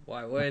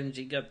 Why didn't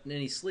you get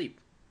any sleep?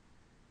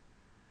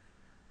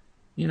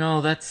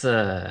 that's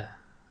a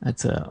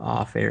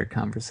off-air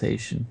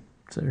conversation,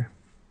 sir.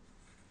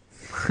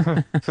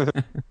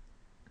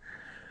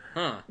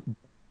 Huh.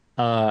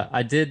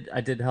 I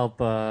did help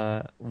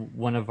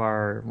one of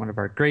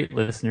our great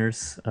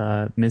listeners,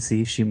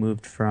 Missy. She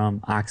moved from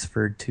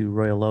Oxford to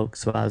Royal Oak,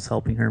 so I was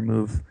helping her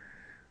move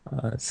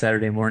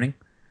Saturday morning.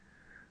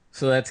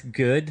 So that's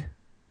good.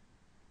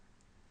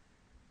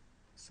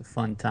 It's a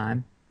fun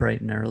time,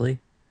 bright and early,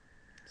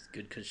 It's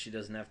good because she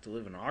doesn't have to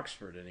live in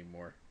Oxford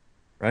anymore.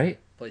 right?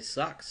 Place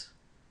sucks.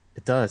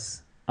 It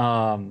does.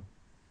 Oh,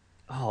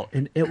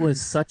 and it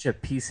was such a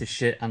piece of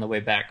shit on the way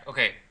back.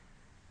 Okay.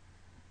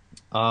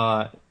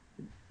 Uh,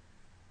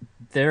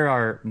 there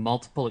are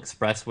multiple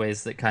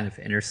expressways that kind of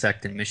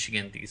intersect in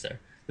Michigan.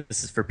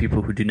 This is for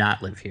people who do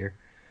not live here.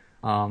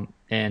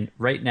 And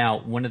right now,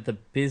 one of the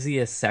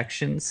busiest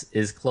sections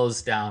is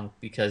closed down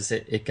because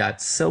it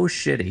got so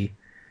shitty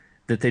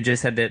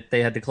that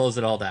they had to close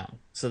it all down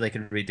so they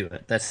could redo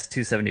it. That's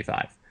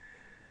 275.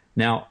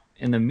 Now,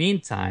 in the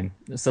meantime,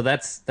 so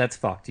that's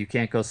fucked. You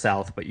can't go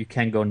south, but you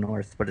can go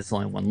north, but it's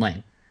only one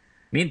lane.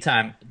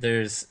 Meantime,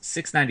 there's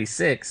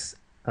 696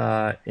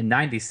 and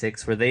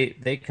 96 where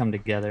they come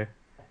together.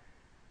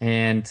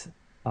 And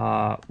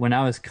when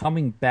I was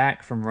coming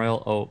back from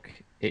Royal Oak,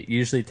 it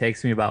usually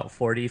takes me about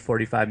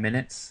 45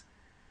 minutes.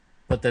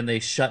 But then they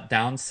shut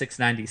down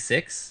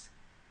 696,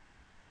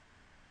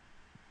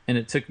 and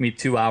it took me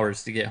 2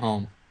 hours to get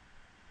home.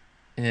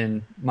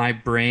 And my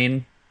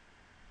brain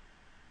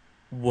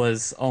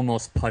was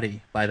almost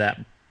putty by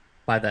that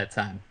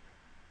time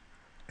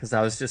because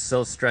I was just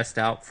so stressed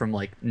out from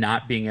like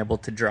not being able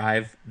to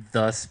drive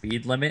the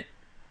speed limit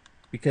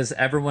because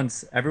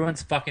everyone's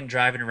fucking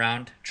driving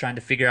around trying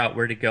to figure out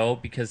where to go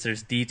because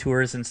there's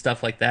detours and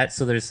stuff like that.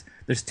 So there's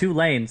two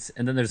lanes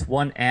and then there's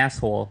one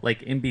asshole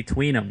like in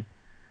between them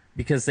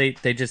because they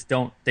just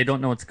don't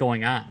know what's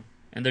going on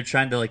and they're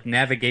trying to like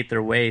navigate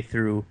their way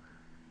through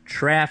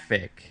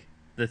traffic,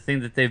 the thing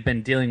that they've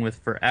been dealing with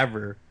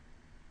forever,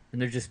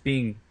 and they're just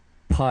being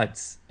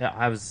puds.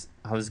 I was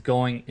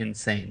going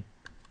insane.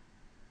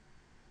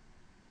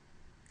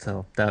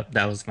 So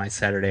that was my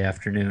Saturday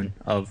afternoon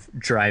of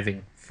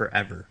driving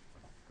forever.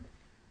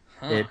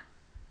 Huh.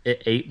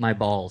 It ate my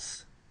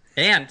balls.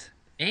 And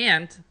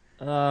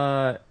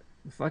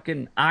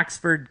fucking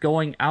Oxford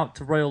going out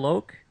to Royal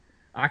Oak.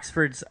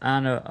 Oxford's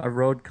on a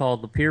road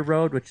called Lapeer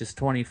Road, which is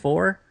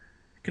 24.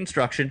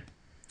 Construction.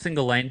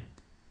 Single lane.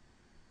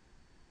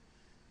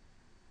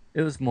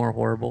 It was more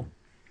horrible.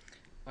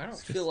 I don't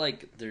feel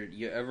like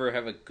you ever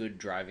have a good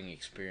driving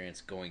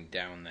experience going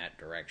down that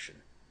direction.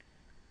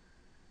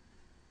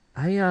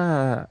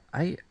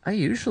 I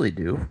usually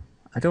do.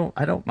 I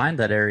don't mind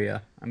that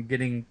area. I'm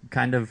getting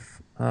kind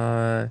of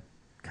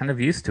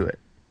used to it.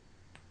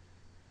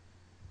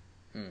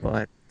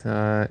 But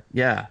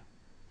yeah,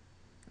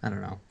 I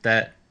don't know.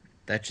 That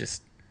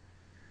just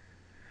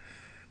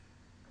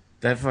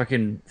that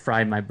fucking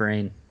fried my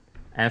brain.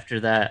 After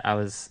that, I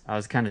was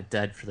kind of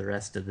dead for the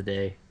rest of the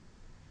day.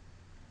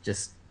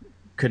 Just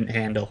couldn't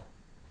handle.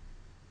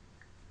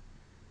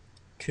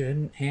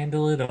 Couldn't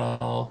handle it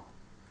all.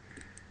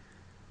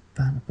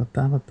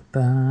 Ba-da-ba-ba-ba-ba.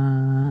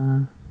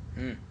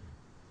 Hmm.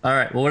 All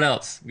right. Well, what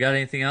else? We got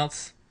anything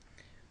else?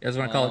 You guys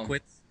want to call it Um,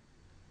 quits?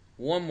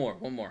 One more.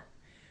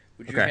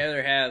 Would you Okay.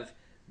 rather have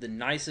the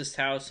nicest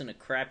house in a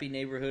crappy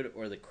neighborhood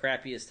or the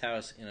crappiest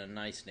house in a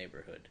nice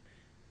neighborhood?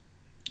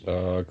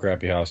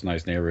 Crappy house,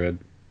 nice neighborhood.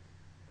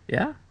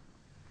 Yeah.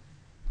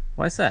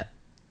 Why's that?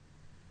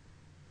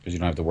 Because you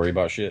don't have to worry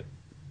about shit.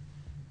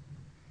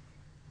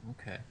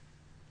 Okay.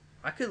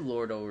 I could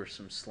lord over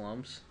some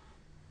slums.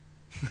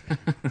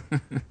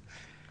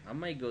 I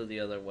might go the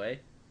other way.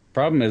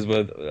 Problem is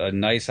with a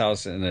nice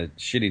house in a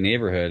shitty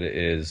neighborhood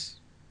is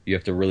you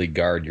have to really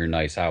guard your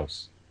nice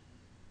house.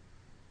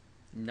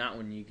 Not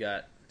when you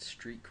got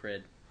street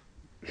cred.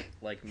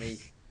 Like me.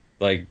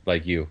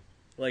 Like you.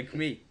 Like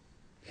me.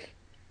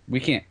 We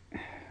can't.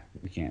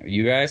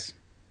 You guys?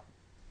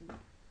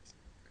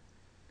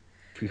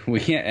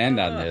 We can't end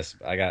on this.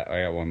 I got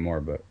one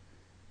more, but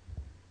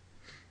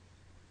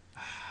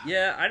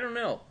Yeah, I don't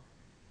know.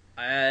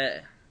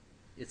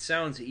 It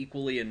sounds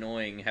equally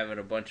annoying having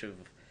a bunch of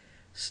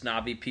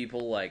snobby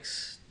people like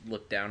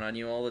look down on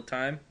you all the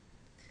time.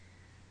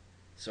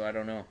 So I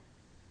don't know.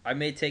 I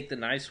may take the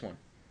nice one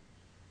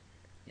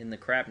in the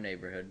crap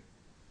neighborhood.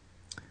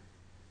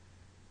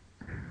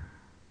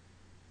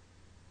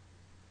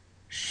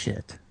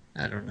 Shit.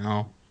 I don't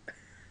know.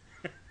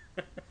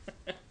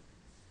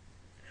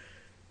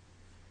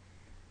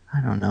 I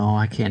don't know.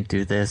 I can't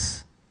do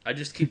this. I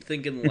just keep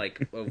thinking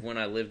like of when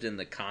I lived in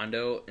the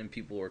condo and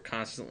people were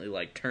constantly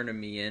like turning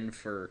me in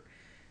for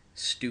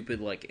stupid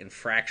like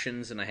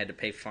infractions and I had to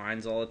pay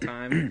fines all the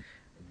time.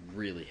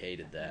 Really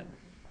hated that.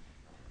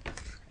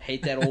 I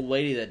hate that old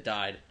lady that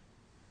died.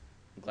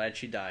 I'm glad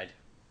she died.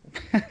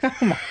 oh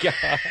my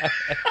god!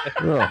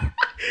 Ugh.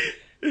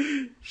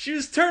 She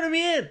was turning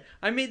me in.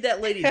 I made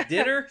that lady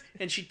dinner,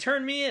 and she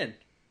turned me in.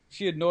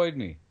 She annoyed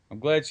me. I'm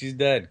glad she's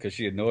dead because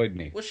she annoyed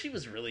me. Well, she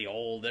was really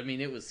old. I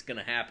mean, it was going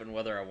to happen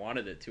whether I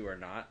wanted it to or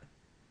not.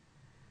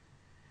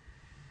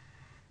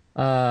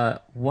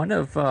 One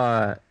of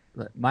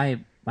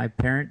my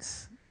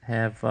parents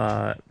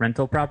have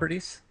rental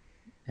properties,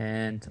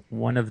 and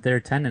one of their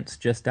tenants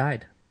just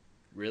died.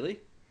 Really?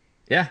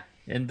 Yeah,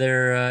 in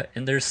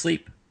their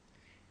sleep.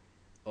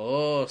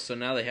 Oh, so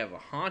now they have a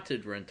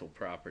haunted rental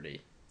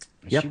property.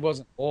 Yep. She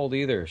wasn't old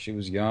either. She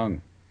was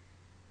young.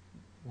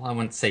 Well, I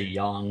wouldn't say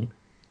young.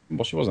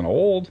 Well, she wasn't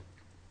old.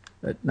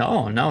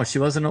 No, she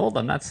wasn't old.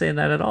 I'm not saying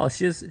that at all.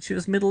 She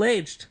was middle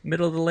aged,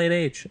 middle to late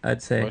age,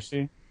 I'd say. Was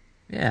she?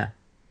 Yeah.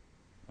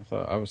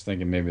 I was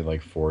thinking maybe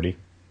like 40.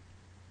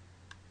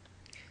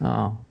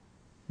 Oh,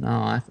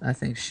 no, I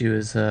think she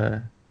was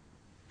a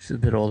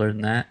bit older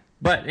than that.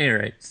 But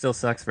anyway, still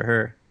sucks for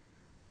her.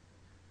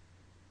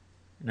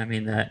 And I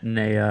mean that in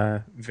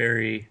a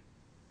very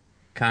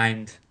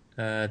kind,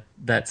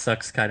 that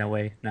sucks kind of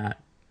way, not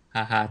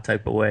haha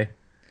type of way.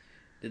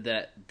 Did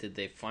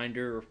they find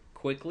her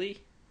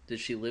quickly? Did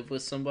she live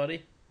with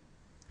somebody?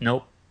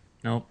 Nope.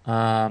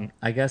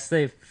 I guess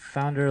they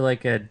found her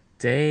like a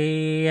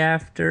day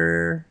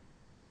after,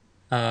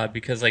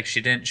 because like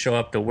she didn't show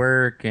up to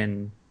work,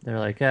 and they're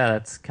like, yeah,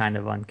 that's kind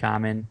of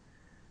uncommon.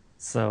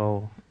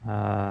 So,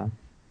 But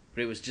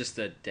it was just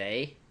a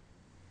day?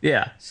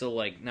 yeah. So,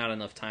 like, not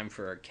enough time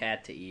for a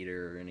cat to eat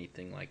her or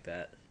anything like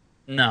that.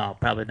 No,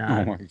 probably Oh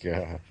not. my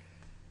god.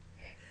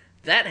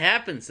 That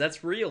happens.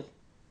 That's real.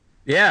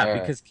 Yeah, All right.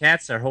 because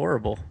cats are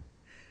horrible.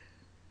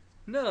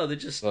 No, they're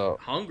just So-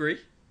 hungry.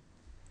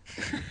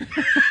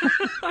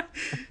 I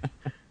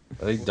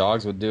think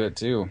dogs would do it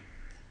too.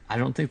 I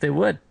don't think they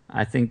would.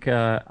 I think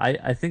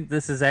I think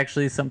this is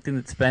actually something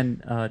that's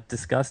been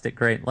discussed at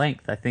great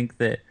length. I think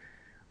that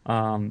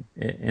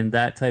in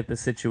that type of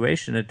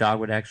situation, a dog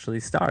would actually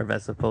starve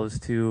as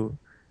opposed to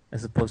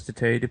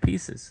tear you to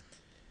pieces.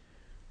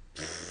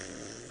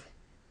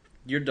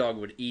 Your dog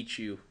would eat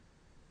you.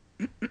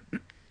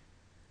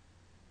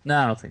 No,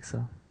 I don't think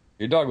so.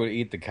 Your dog would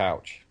eat the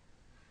couch.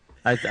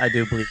 I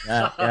do believe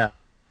that. Yeah.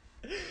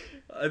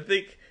 I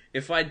think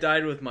if I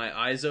died with my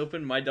eyes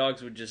open, my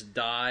dogs would just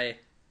die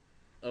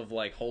of,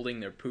 like, holding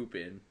their poop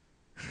in.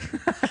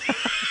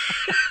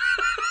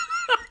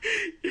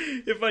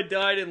 If I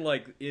died in,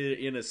 like,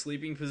 in a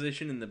sleeping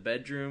position in the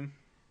bedroom,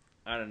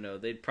 I don't know,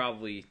 they'd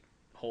probably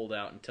hold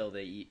out until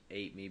they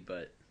ate me,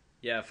 but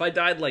yeah, if I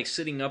died, like,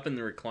 sitting up in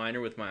the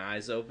recliner with my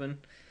eyes open,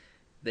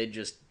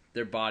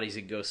 their bodies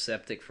would go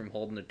septic from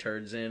holding the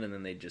turds in, and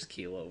then they'd just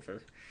keel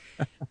over.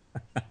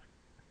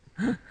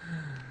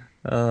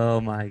 Oh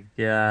my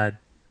god.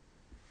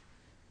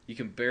 You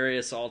can bury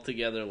us all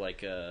together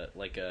like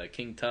a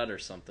King Tut or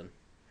something.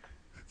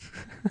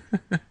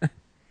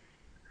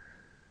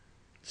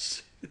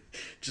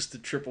 Just a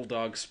triple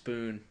dog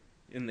spoon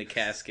in the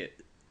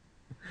casket.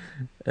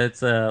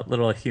 It's a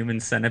little human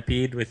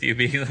centipede with you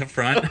being the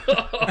front.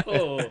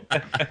 Oh.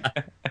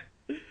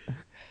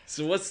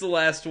 So what's the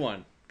last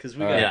one? Because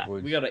we All got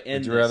right, to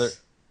end you rather-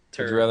 this.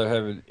 Would you rather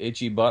have an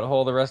itchy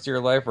butthole the rest of your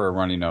life or a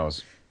runny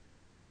nose?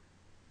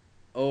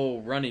 Oh,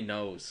 runny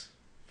nose.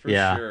 For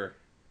Yeah. sure.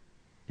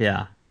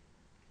 Yeah.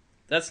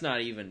 That's not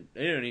even...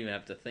 You don't even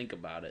have to think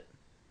about it.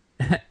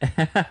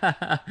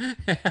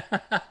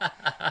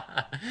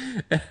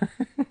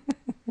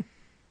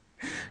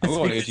 I'm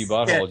going itchy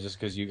butthole Yeah. just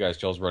because you guys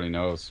chose runny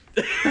nose.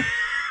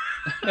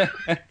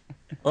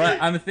 Well,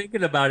 I'm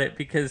thinking about it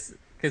because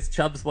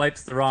Chubbs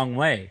wipes the wrong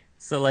way.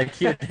 So like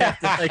you'd have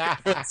to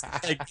like put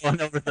like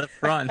going over the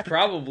front.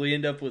 Probably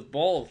end up with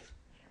both.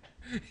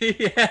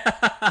 Yeah.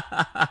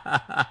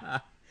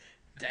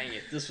 Dang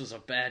it, this was a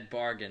bad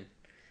bargain.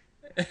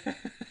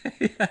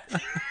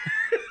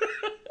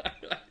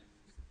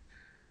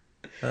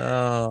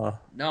 Oh.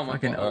 No, my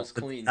Fucking butthole's over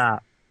the clean.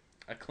 top.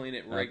 I clean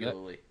it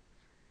regularly.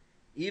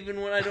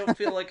 Even when I don't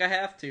feel like I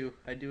have to,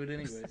 I do it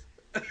anyways.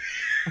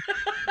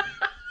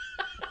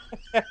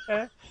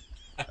 All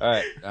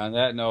right, on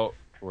that note,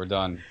 we're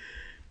done.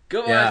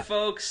 Goodbye, Yeah.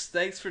 folks.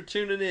 Thanks for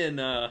tuning in.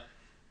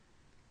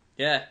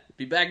 Yeah,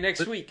 be back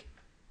next week.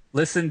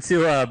 Listen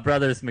to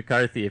Brothers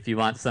McCarthy if you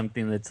want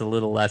something that's a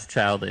little less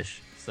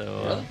childish.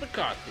 So, Brother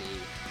McCarthy.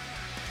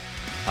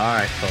 all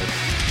right, folks.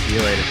 See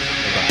you later.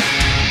 Bye-bye.